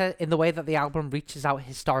 the way he said, in the way that the album reaches out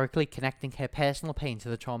historically, connecting her personal pain to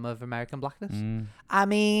the trauma of American blackness. I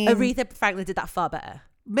mean, Aretha Franklin did that far better.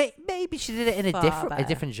 maybe she did it in a Far better.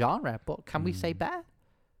 different genre, but can we say better?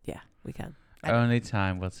 Yeah, we can. Only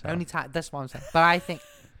time will tell. Only time. That's what I'm saying. But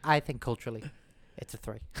I think culturally, it's a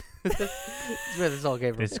 3. That's where this all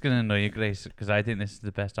came from. It's going to annoy you, Grace, because I think this is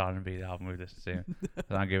the best R&B album we've listened to.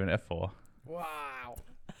 And I'm giving it a 4. Wow.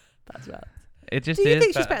 That's right. It just Do you is.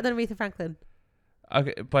 think she's better than Aretha Franklin?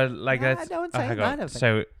 Okay, but No, that's... no one's saying hang that, I on. don't think.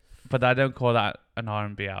 So, but I don't call that an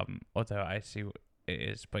R&B album, although I see what it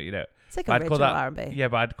is. But, It's like I'd call original that- R&B. yeah,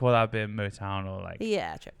 but I'd call that a bit Motown or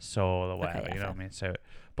Yeah, true. soul or whatever, Okay, yeah, you know fair. what I mean? So,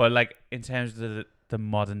 but in terms of the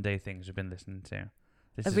modern day things we've been listening to,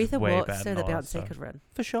 this is Aretha way walked better so than that all that Beyonce stuff. could run.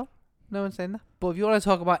 For sure. No one's saying that. But if you want to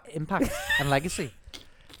talk about impact and legacy,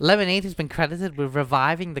 Lemonade has been credited with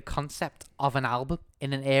reviving the concept of an album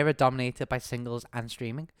in an era dominated by singles and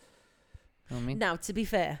streaming. You know what I mean? Now, to be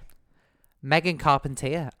fair, Megan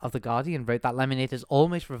Carpentier of The Guardian wrote that Lemonade has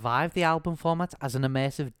almost revived the album format as an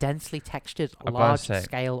immersive, densely textured, I've gotta say-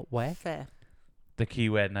 large-scale work. fair. The key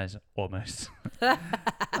word now is almost.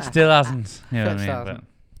 Still hasn't, you know what I Still mean? hasn't.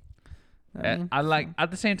 But, You know what I mean? I like,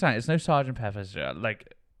 at the same time, it's no Sgt. Pepper's,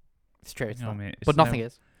 It's true. It's you know not. what I mean? It's But nothing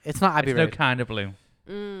is. It's not Abbey It's no Road. kind of blue,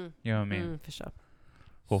 Mm, you know what I mean? for sure.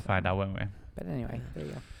 We'll find out, won't we? But anyway, there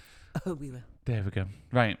you go. Oh, we will. There we go.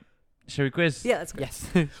 Right. Shall we quiz? Yeah, let's go. Yes.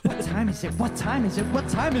 What time is it? What time is it? What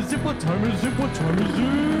time is it? What time is it? What time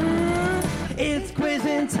is it? It's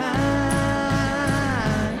quizzing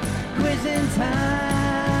time. Quizzing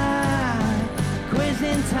time.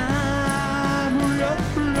 Quizzing time.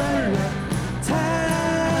 Time.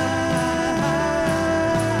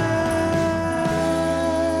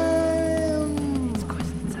 It's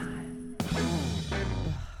quizzing time.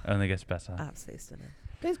 Only gets better. Absolutely stunning.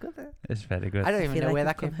 It's good there. It's very good. I don't even Feel know like where we've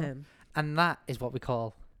that came come from. home. And that is what we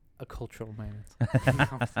call a cultural moment.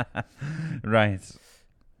 Right.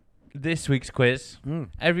 This week's quiz, Mm.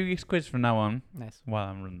 every week's quiz from now on, Nice. while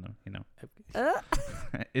I'm running them, Uh,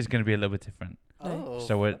 is going to be a little bit different. Oh.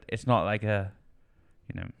 So it's not like there's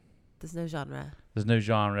no genre. there's no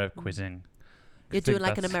genre of quizzing. You're I think doing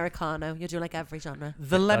like an that's- Americano. You're doing like every genre. The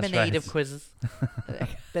That's lemonade right. of quizzes.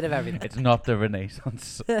 Bit of everything. It's not the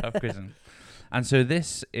Renaissance of quizzing. And so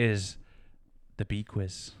this is the bee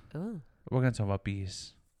quiz. Oh. We're going to talk about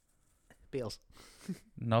bees. Beals.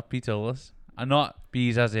 Not beetles. And not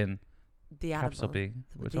bees as in The capital animal. B.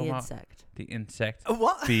 We're The talking about insect. the insect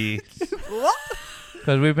What? bees. What?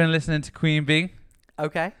 Because we've been listening to Queen Bee.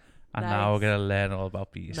 Okay. And now we're Nice. going to learn all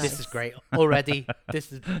about bees. Nice. This is great. Already,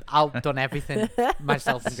 I've done everything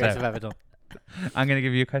myself and Grace So- have ever done. I'm going to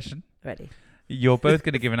give you a question. Ready. You're both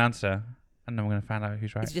going to give an answer. And then we're going to find out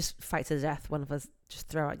who's right. It's just fight to the death. One of us just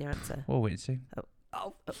throw out your answer. We'll wait and see.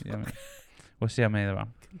 Oh. Yeah, mate. We'll see how many there are.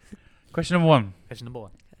 Question number 1. Question number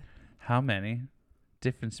 1. How many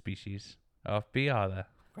different species of bee are there?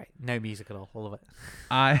 Great. No music at all of it.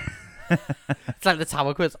 It's It's like the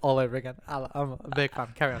Tower quiz all over again. I'm a big fan.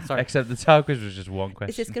 Carry on. Sorry. Except the tower quiz was just one question.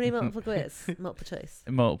 Is this going to be multiple quiz? Multiple choice?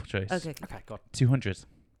 Multiple choice. Okay. Okay, go on. 200.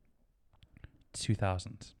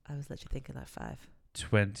 2,000. I was literally thinking like 5.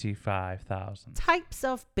 25,000 Types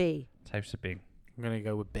of bee. types of bee. I'm going to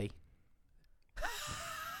go with B.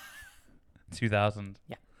 2,000.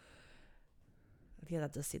 Yeah,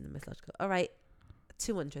 that does seem the mythological. All right.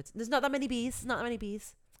 200. There's not that many bees. Not that many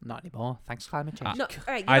bees. Not anymore. Thanks, climate change. No, all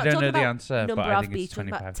right. I you're not don't talking know the about answer, but number I of think bees. it's Talking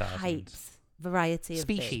about 25,000. types, variety of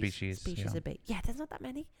Species. bee. Species. Species Yeah. of bee. Yeah, there's not that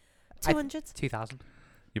many. I- 200. 2,000.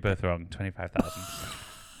 You're both wrong. 25,000.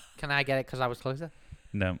 Can I get it because I was closer?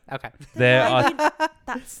 No. Okay. There I are. mean,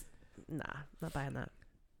 that's not buying that.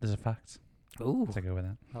 There's a fact. Ooh. To go with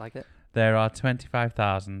that. I like it. There are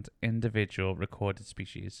 25,000 individual recorded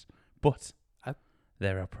species, but Oh.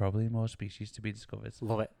 there are probably more species to be discovered.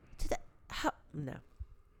 Love it. How? No,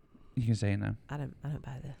 You can say no. I don't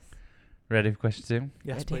buy this. Ready for question 2?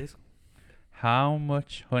 Yes, Ready. please. How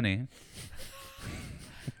much honey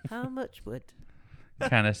How much would?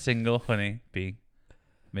 can a single honey bee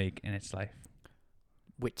make in its life?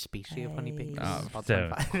 Which species of honeybee? Oh, About don't.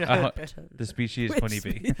 25. The species Which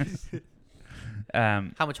honeybee.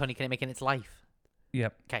 How much honey can it make in its life?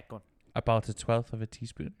 Yep. Okay, go on. About 1/12 of a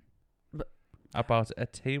teaspoon. But- About a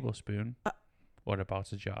tablespoon. Uh, Or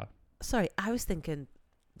about a jar. Sorry, I was thinking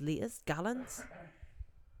liters, gallons.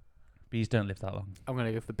 Bees don't live that long. I'm going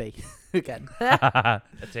to go for B again. A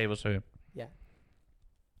tablespoon. Yeah.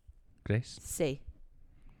 Grace? C.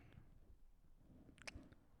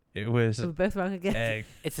 It was We're both wrong again.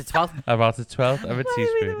 It's the 12th. about 1/12 of a Why are we the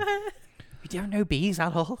teaspoon. way? We don't know bees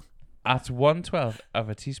at all. At 1/12 of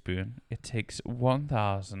a teaspoon, it takes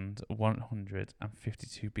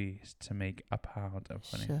 1,152 bees to make a pound of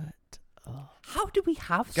honey. Shut up. How do we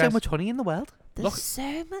have so Guys- much honey in the world? There's Look-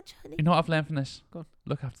 so much honey. You know what I've learned from this? Go on.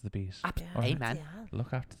 Look after the bees. Yeah, Amen. yeah.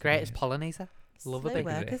 Look after the Greatest bees. pollinator. Love a Slow big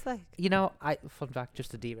workers, like. You know, fun fact, just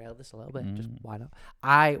to derail this a little bit, just Mm. why not?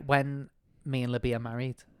 When me and Libby are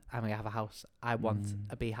married and we have a house, I want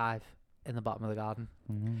Mm. a beehive in the bottom of the garden.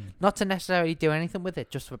 Mm. Not to necessarily do anything with it,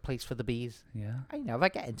 just a place for the bees. Yeah. I know, if I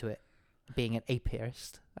get into it, being an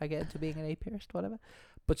apiarist, whatever.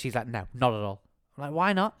 But she's like, no, not at all. I'm like,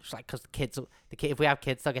 why not? She's like, because if we have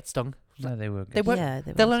kids, they'll get stung. No, they won't. They won't. Yeah,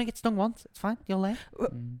 They'll will. only get stung once. It's fine. You'll learn.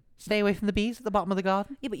 Mm. Stay away from the bees at the bottom of the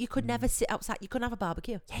garden. Yeah, but you could never sit outside. You couldn't have a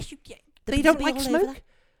barbecue. Yes, you get. The They bees don't would be like all over smoke. there.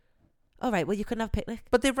 All right, well, you couldn't have a picnic.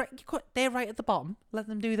 But they're right. They're right at the bottom. Let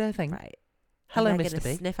them do their thing. Right. Hello, And they're Mr. gonna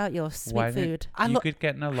B. Sniff out your sweet Why don't- food. I You look. could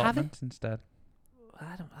get an have it. allotment instead.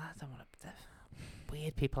 I don't want to.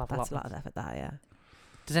 Weird people have That's a lot allotments. of effort, that, yeah.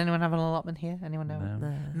 Does anyone have an allotment here? Anyone know? No.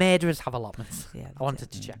 No. Murderers have allotments. Yeah, I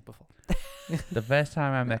wanted they to do. check before. The first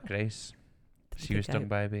time I met Grace, Did she you was go? stung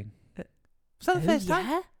by a bee. Was that the Oh, first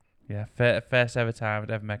time? yeah? Yeah, first ever time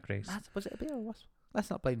I'd ever met Grace. Was it a bee or was? Let's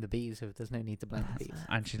not blame the bees. If there's no need to blame the That's bees. mad.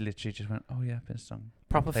 And she literally just went, "Oh yeah, I've been stung."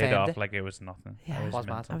 Proper Played famed off it. like it was nothing. Yeah. It Was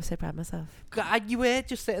mad. mental. I was so proud of myself. You were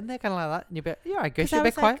just sitting there kind of like that, and you'd be, yeah, I guess 'Cause I you're a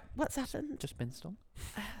bit was quiet. like, what's happened? Just been stung.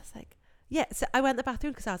 I was like, yeah. So I went to the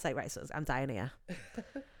bathroom because I was like, right, so I'm dying here.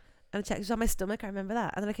 And I checked, it was on my stomach. I remember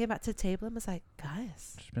that. And then I came back to the table and was like,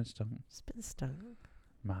 guys, Just been stung. it's been stung.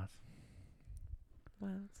 Mad. Wow.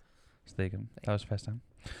 So there you go. That was the first time.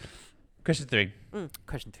 Question 3.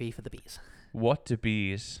 Question 3 for the bees. What do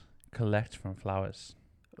bees collect from flowers?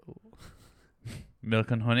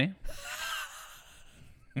 Milk and honey?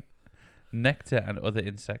 Nectar and other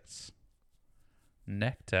insects?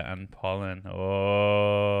 Nectar and pollen.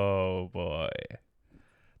 Oh boy.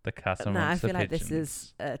 The cat amongst Nah, I the feel like this pigeons.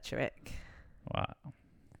 is a trick. Wow. You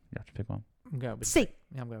have to pick one. I'm going with C.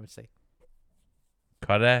 Yeah, I'm going with C.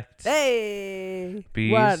 Correct. Hey!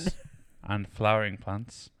 Bees One. and flowering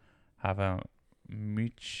plants have a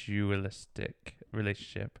mutualistic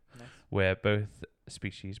relationship Nice. where both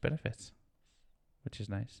species benefit, which is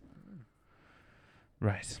nice.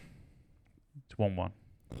 Right. It's 1-1.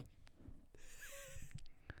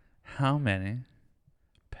 How many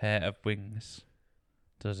pair of wings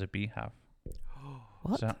does a bee have?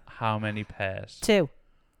 What? So how many pairs? 2.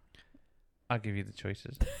 I'll give you the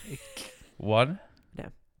choices. 1. No.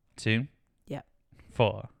 2. Yep.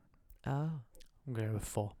 4. Oh, I'm going with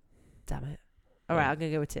 4. damn it. All right, I'm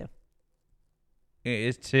going to go with 2. It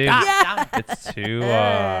is 2. Ah, damn it. It's 2-1.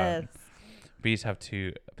 Yes. Bees have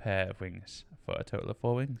 2 pair of wings for a total of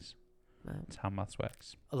 4 wings. Wow. That's how maths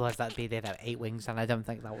works. Otherwise, that'd be they'd have 8 wings, and I don't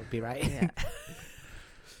think that would be right. Yeah.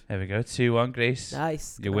 There we go. 2-1, Grace.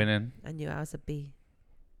 Nice. You're Come on. winning. I knew I was a bee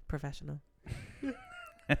professional.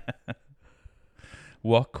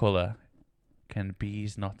 What colour can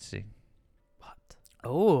bees not see? What?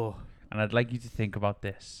 Oh. And I'd like you to think about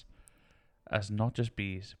this as not just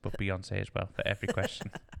bees, but Beyonce as well for every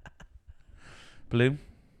question. Blue,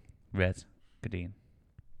 red, green.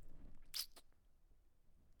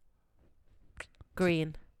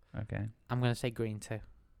 Green. Okay. I'm going to say green too.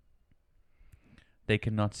 They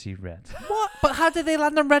cannot see red. What? But how do they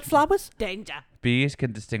land on red flowers? Danger. Bees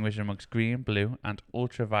can distinguish amongst green, blue, and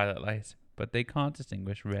ultraviolet light, but they can't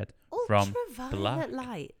distinguish red from Ultraviolet black.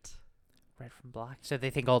 light. Red from black. So they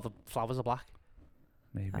think all the flowers are black?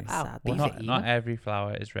 Maybe. That's Ow. sad. Well, Bees are not evil. every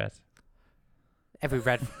flower is red. Every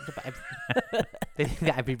red... they think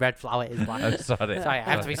that every red flower is black. I'm sorry. Sorry, I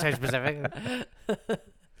have to be so specific.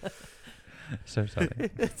 So sorry.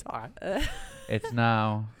 It's alright. It's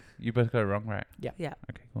now. You both got it wrong, right? Yeah.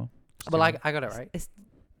 Okay, cool. Well, I got it right.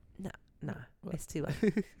 Nah, What? it's too.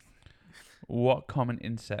 What common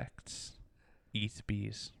insects eat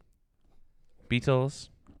bees? Beetles,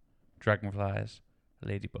 dragonflies,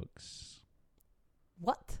 ladybugs.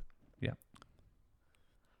 What? Yeah.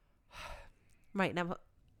 Right now,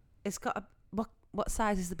 it's got a what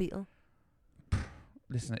size is the beetle?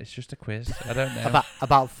 Listen, it's just a quiz. I don't know.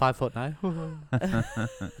 About 5'9". I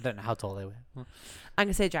don't know how tall they were. I'm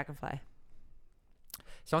gonna say dragonfly.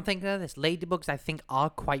 So I'm thinking of this. Ladybugs, I think, are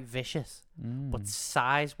quite vicious, but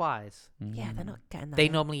size-wise, Yeah, they're not getting that. they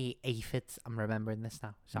one. normally eat aphids. I'm remembering this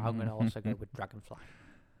now, so I'm going to also go with dragonfly.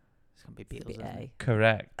 It's going to be It's beetles. gonna Isn't be it?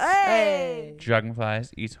 Correct. A. Hey!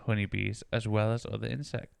 Dragonflies eat honeybees as well as other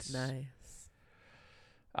insects. Nice.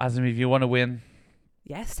 Adam, if you want to win,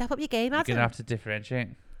 Yeah, step up your game, you're Adam. going to have to differentiate.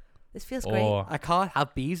 This feels great. Or, I can't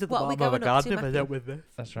have bees at the What are we bottom of a going up to, garden if I Matthew? don't win this.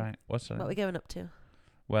 that's right. What's that? What are we going up to?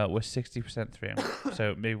 Well, we're 60% through.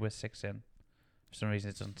 So maybe we're 6 in. For some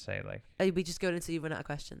reason, it doesn't say like. Are we just going until you run out of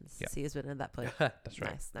questions? Yeah. See who's winning at that point. That's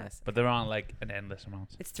right. Nice, nice. But there aren't like an endless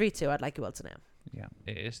amount. It's 3-2. I'd like you all to know. Yeah,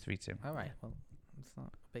 it is 3-2. All right, well, it's not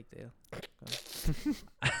a big deal.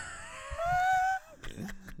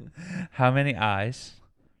 How many eyes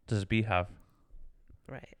does a bee have?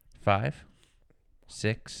 Right. 5,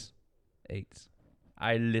 6, 8.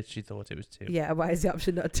 I literally thought it was 2. Yeah. Why is the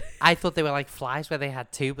option not 2? I thought they were like flies where they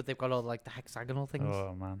had 2, but they've got all like the hexagonal things.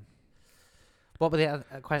 Oh man. What were they?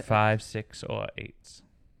 Quite. 5, 6, or 8.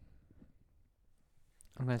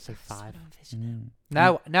 I'm going to say 5. Mm.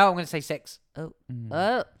 No, I'm going to say 6. Mm.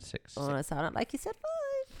 Oh. 6. Oh, that sounded like you said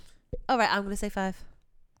 5. All right. I'm gonna say 5.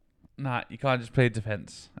 Nah, you can't just play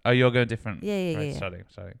defense. Oh, you're going different. Yeah, yeah, Right, yeah.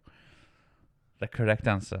 Sorry. The correct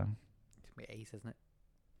answer It's going to be 8, isn't it?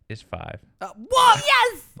 is 5. What?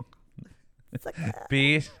 Yes. It's like,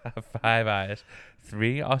 Bees have 5 eyes.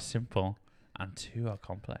 3 are simple, and 2 are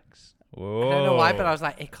complex. Whoa. I don't know why, but I was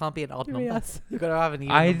like, it can't be an odd number. Yes. You've got to have an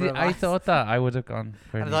even number of I eyes. thought that I would have gone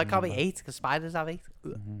for And an I thought it even can't be number. 8 because spiders have 8.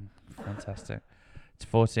 Fantastic. It's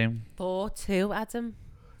 14. 4-2, Adam.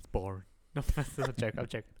 It's boring. No, that's a joke. I'm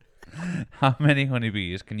joking. How many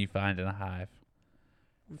honeybees can you find in a hive?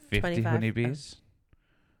 50 25. honeybees,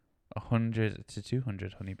 100 to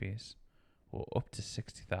 200 honeybees, or up to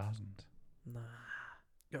 60,000? Nah.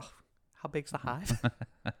 How big's the hive?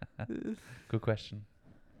 Good question.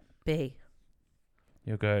 B.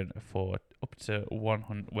 You're going for up to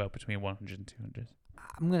 100, well, between 100 and 200.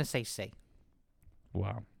 I'm going to say C.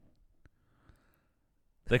 Wow.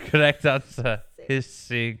 The correct answer is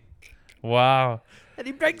C. Wow. And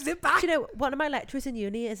he brings it back. Do you know, one of my lecturers in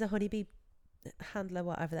uni is a honeybee handler,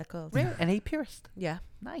 whatever they're called. Really? An apiarist? Yeah.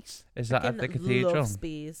 Nice. Is that at the cathedral? Loves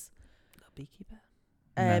bees. A beekeeper?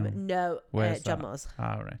 No. Where's John that? Moores.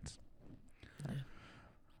 All right.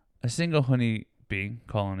 A single honeybee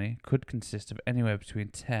colony could consist of anywhere between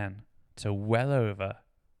 10 to well over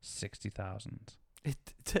 60,000.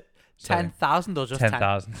 10,000 or just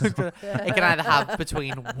 10,000. 10? It can either have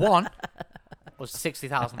between 1 or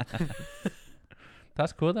 60,000.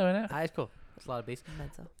 That's cool though, isn't it? That is cool. That's a lot of bees.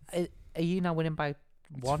 Mental. Are you now winning by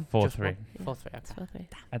 1? 4-3. Just 1? 4-3. It's Okay. 4-3.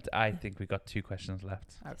 And I think we got 2 questions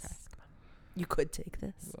left. Okay. Yes, come on. You could take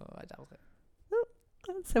this. Well, I doubt it.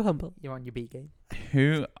 I'm so humble. You're on your bee game.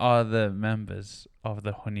 Who are the members of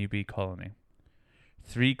the honeybee colony?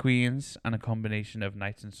 3 queens and a combination of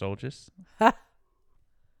knights and soldiers.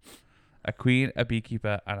 A queen, a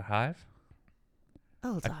beekeeper, and a hive.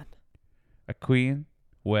 Hold on. A queen,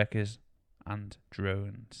 workers, and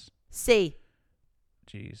drones. C.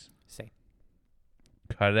 Jeez. C.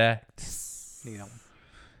 Correct. You know.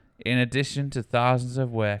 In addition to thousands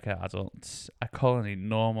of worker adults, a colony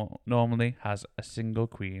normally has a single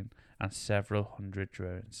queen and several hundred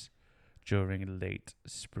drones during late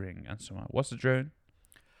spring and summer. What's a drone?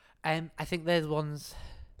 I think there's ones.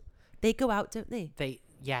 They go out, don't they?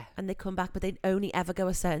 Yeah. And they come back, but they only ever go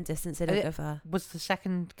a certain distance. They don't go far. Was the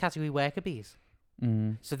second category worker bees?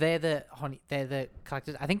 Mm. So they're the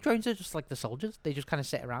collectors. I think drones are just like the soldiers. They just kind of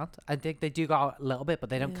sit around. I think they do go out a little bit,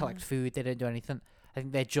 but they don't collect food. They don't do anything. I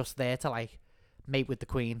think they're just there to like mate with the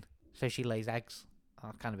queen, so she lays eggs.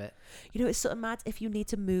 That's kind of it. You know, it's sort of mad. If you need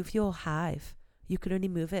to move your hive, you can only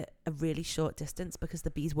move it a really short distance because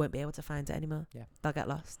the bees won't be able to find it anymore. Yeah, they'll get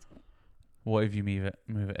lost. What if you move it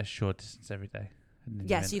a short distance every day?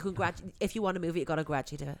 Yes, you can if you want to move it, you got to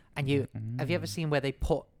gradually do it. And have you ever seen where they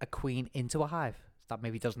put a queen into a hive that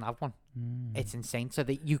maybe doesn't have one? It's insane. So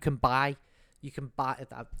that you can buy Dean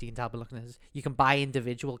Talbot looking at this. You can buy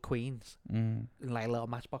individual queens in like little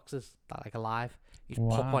matchboxes that are like alive. You just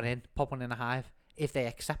pop one in a hive. If they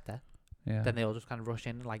accept her, then they all just kind of rush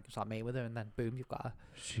in and like start mating with her, and then boom, you've got a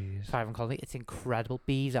thriving colony. It's incredible.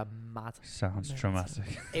 Bees are mad. Sounds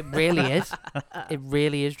traumatic. It really is. It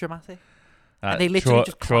really is dramatic. And they literally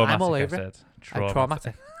just climb all over it.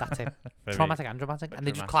 Traumatic. That's it. Traumatic and dramatic. And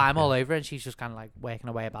they just climb all over, and she's just kind of like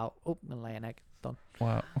working away about. Oh, and lay an egg. Done.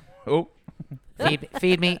 Wow. Oh.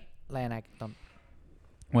 Feed me. Lay an egg. Done.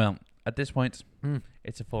 Well, at this point,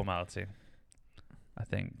 it's a formality. I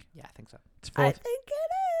think. Yeah, I think so. I think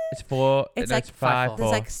it is. It's 4. It's like 5-4.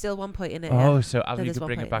 There's like still 1 point in it. Oh, yeah. so Ali There's could 1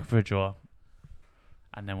 bring it point back in for a draw,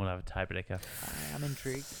 and then we'll have a tiebreaker. I am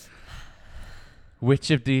intrigued.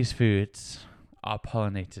 Which of these foods are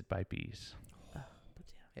pollinated by bees?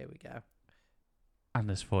 Here we go. And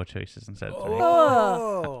there's 4 choices instead of 3.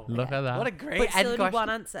 Oh, Look at that. What a great but end still question. one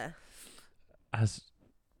answer.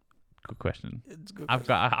 Good question. It's good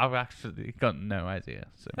I've actually got no idea.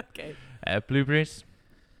 So Okay. Blueberries,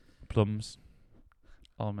 plums,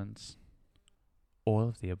 almonds, all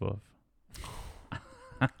of the above.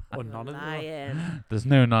 Or none of them. Lying. There's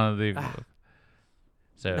none of the above.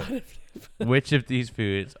 So, which of these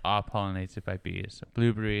foods are pollinated by bees?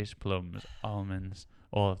 Blueberries, plums, almonds,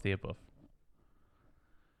 all of the above.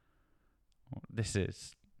 This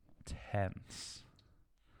is tense.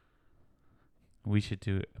 We should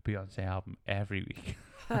do a Beyonce album every week.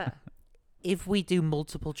 If we do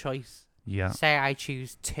multiple choice, say I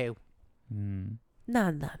choose 2. No,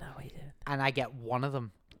 we didn't. And I get one of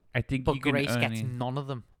them. I think But you can Grace only, gets none of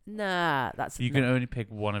them. Nah, that's you can only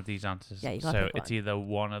pick one of these answers. Yeah, you gotta so pick it's one. either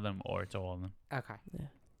one of them or it's all of them. Okay. Yeah.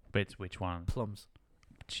 But it's which one? Plums.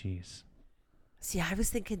 Jeez. See, I was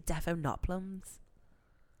thinking defo not plums.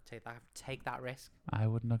 Take that risk. I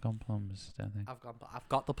wouldn't have gone plums, I don't think. I've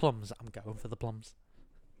got the plums. I'm going for the plums.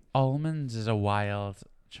 Almonds is a wild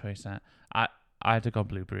choice. I'd have gone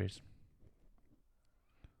blueberries.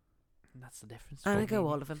 And that's the difference. I'm gonna go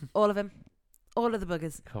all of them. All of them. All of the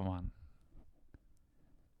buggers. Come on.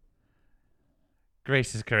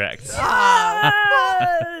 Grace is correct. Yes!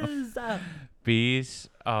 Bees.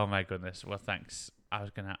 Oh my goodness. Well, thanks. I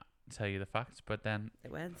was gonna tell you the facts, but then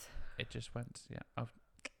It went. it just went. Yeah.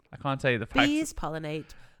 I can't tell you the facts. Bees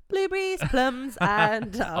pollinate blueberries, plums,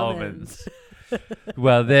 and almonds.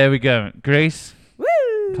 Well, there we go. Grace, Woo!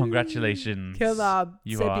 Congratulations. Come on.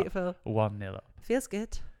 You so are beautiful. 1-0 up. Feels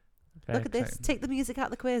good. Very Look at this. exciting. Take the music out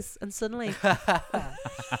of the quiz, and suddenly.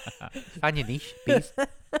 Find your niche, bees.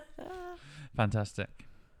 Fantastic.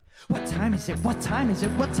 What time is it? What time is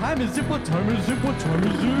it? What time is it? What time is it? What time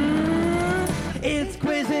is it? It's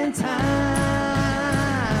quizzing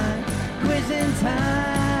time. Quizzing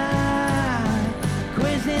time.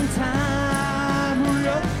 Quizzing time.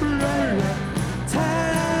 Time.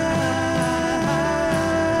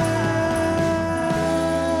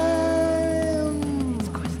 It's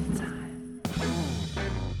quizzing time.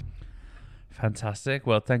 Fantastic.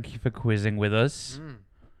 Well, thank you for quizzing with us.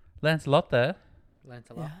 Learned a lot there. Learned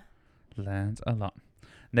a lot. Learned a lot.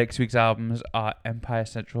 Next week's albums are Empire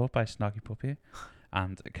Central by Snarky Puppy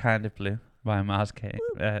and Kind of Blue by Miles Kane.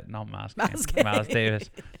 Not Miles Kane. Miles Davis.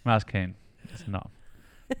 Miles Kane.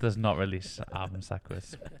 Does not release albums that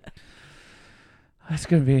quiz. It's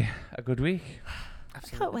going to be a good week. I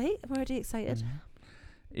can't wait. I'm already excited.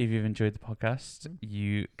 If you've enjoyed the podcast,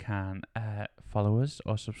 you can follow us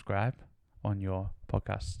or subscribe on your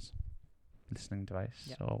podcast listening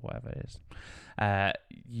device or whatever it is.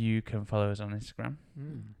 You can follow us on Instagram.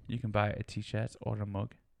 You can buy a t-shirt or a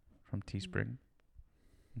mug from Teespring.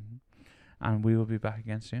 And we will be back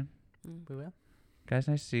again soon. We will. Guys,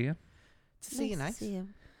 nice to see you. See you. Nice. See you.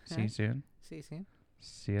 See you soon. See you soon.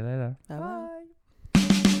 See you later. Bye. Bye.